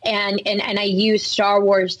and I use Star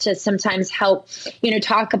Wars to sometimes help,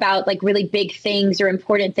 talk about like really big things or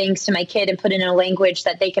important things to my kid and put it in a language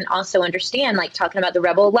that they can also understand, like talking about the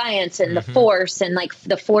Rebel Alliance and the Force, and like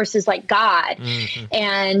the Force is like God.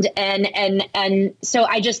 And so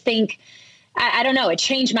I just think, I don't know, it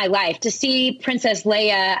changed my life to see Princess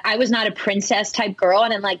Leia. I was not a princess type girl. I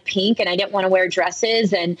didn't like pink and I didn't want to wear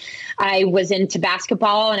dresses, and I was into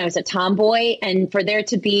basketball and I was a tomboy, and for there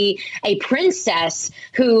to be a princess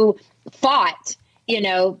who fought,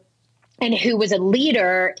 and who was a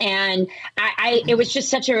leader. And it was just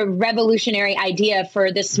such a revolutionary idea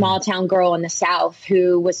for this small town girl in the South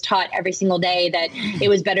who was taught every single day that it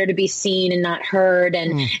was better to be seen and not heard.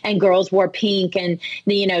 And girls wore pink and,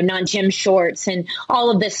 not gym shorts and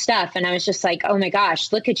all of this stuff. And I was just like, oh my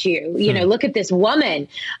gosh, look at you, look at this woman.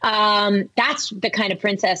 That's the kind of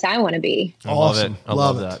princess I want to be. Awesome. I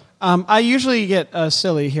love that. I usually get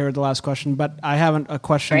silly here at the last question, but I have a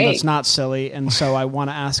question that's not silly, and so I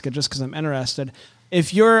want to ask it just because I'm interested.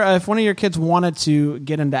 If one of your kids wanted to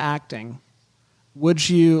get into acting, would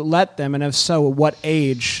you let them, and if so, at what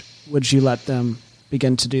age would you let them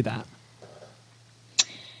begin to do that?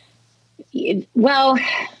 Well,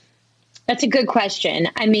 that's a good question.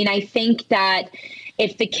 I mean, I think that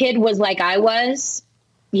if the kid was like I was,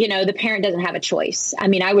 the parent doesn't have a choice. I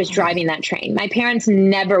mean, I was driving that train. My parents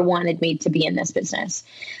never wanted me to be in this business,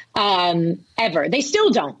 ever. They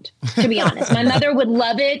still don't, to be honest. My mother would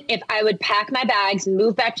love it if I would pack my bags and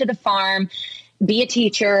move back to the farm, be a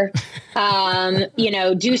teacher,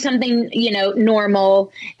 do something,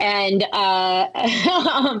 normal. And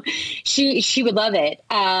she would love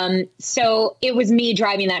it. So it was me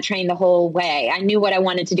driving that train the whole way. I knew what I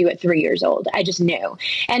wanted to do at 3 years old. I just knew.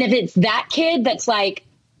 And if it's that kid that's like,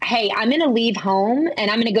 hey, I'm going to leave home and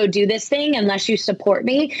I'm going to go do this thing unless you support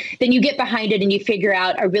me, then you get behind it and you figure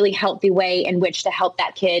out a really healthy way in which to help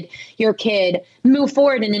that kid, your kid, move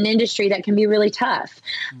forward in an industry that can be really tough.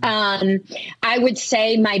 I would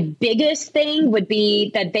say my biggest thing would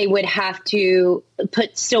be that they would have to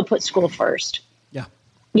still put school first. Yeah.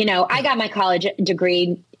 You know, I got my college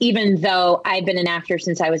degree, even though I've been an actor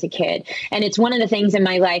since I was a kid. And it's one of the things in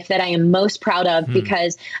my life that I am most proud of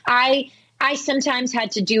because I sometimes had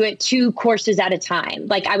to do it 2 courses at a time.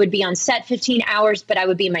 Like I would be on set 15 hours, but I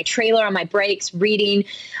would be in my trailer on my breaks, reading,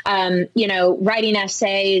 writing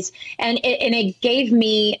essays. And it gave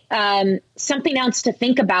me something else to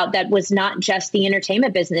think about that was not just the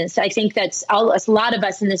entertainment business. I think that's a lot of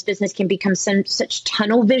us in this business can become such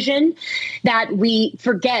tunnel vision that we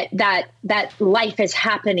forget that life is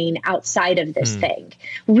happening outside of this thing.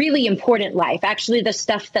 Really important life, actually the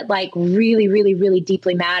stuff that like really, really, really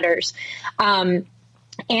deeply matters.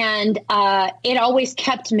 It always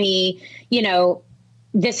kept me,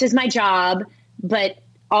 this is my job, but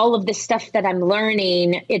all of the stuff that I'm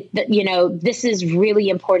learning, this is really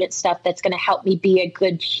important stuff that's going to help me be a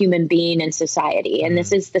good human being in society. And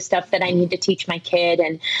this is the stuff that I need to teach my kid.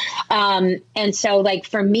 And so like,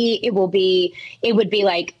 for me, it would be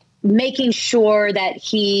like making sure that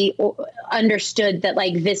he understood that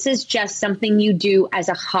like, this is just something you do as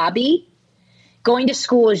a hobby. Going to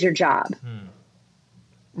school is your job.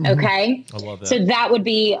 Okay. I love that. So that would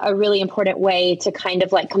be a really important way to kind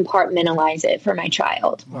of like compartmentalize it for my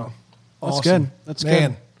child. Wow. That's Awesome. good. That's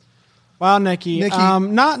good. Wow, Nikki.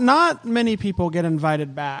 Not many people get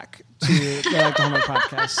invited back to the Like the Hallmark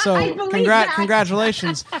podcast. So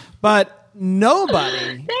congratulations. But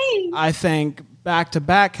nobody, I think, back to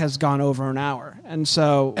back has gone over an hour. And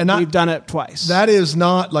so we've done it twice. That is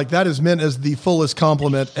not like that is meant as the fullest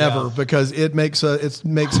compliment ever because it makes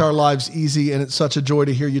our lives easy, and it's such a joy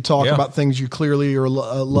to hear you talk about things you clearly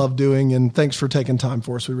love doing. And thanks for taking time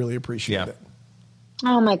for us. We really appreciate it.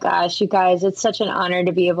 Oh my gosh, you guys, it's such an honor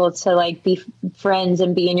to be able to like be friends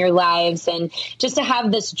and be in your lives and just to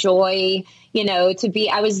have this joy,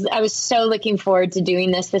 I was so looking forward to doing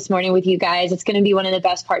this morning with you guys. It's going to be one of the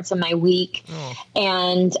best parts of my week.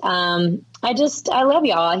 And, I love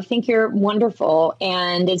y'all. I think you're wonderful.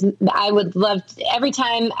 And I would love every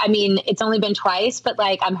time. I mean, it's only been twice, but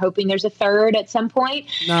like, I'm hoping there's a third at some point.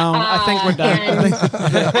 No, I think we're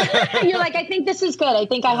done. You're like, I think this is good. I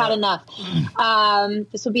think I had enough.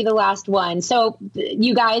 This will be the last one. So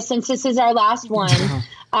you guys, since this is our last one,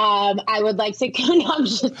 I would like to, I'm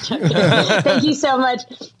just joking. Thank you so much.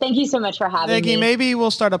 Thank you so much for having Nikki, me. Maybe we'll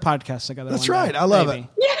start a podcast together. That's right. I love it.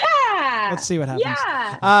 Yeah. Let's see what happens.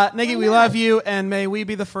 Yeah. Nikki, we love you, and may we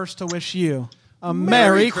be the first to wish you a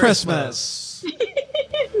Merry Christmas.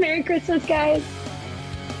 Merry Christmas, guys.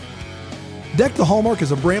 Deck the Hallmark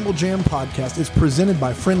is a Bramble Jam podcast. It's presented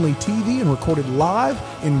by Friendly TV and recorded live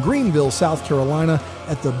in Greenville, South Carolina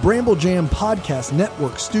at the Bramble Jam Podcast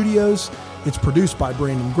Network Studios. It's produced by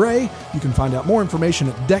Brandon Gray. You can find out more information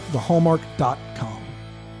at deckthehallmark.com.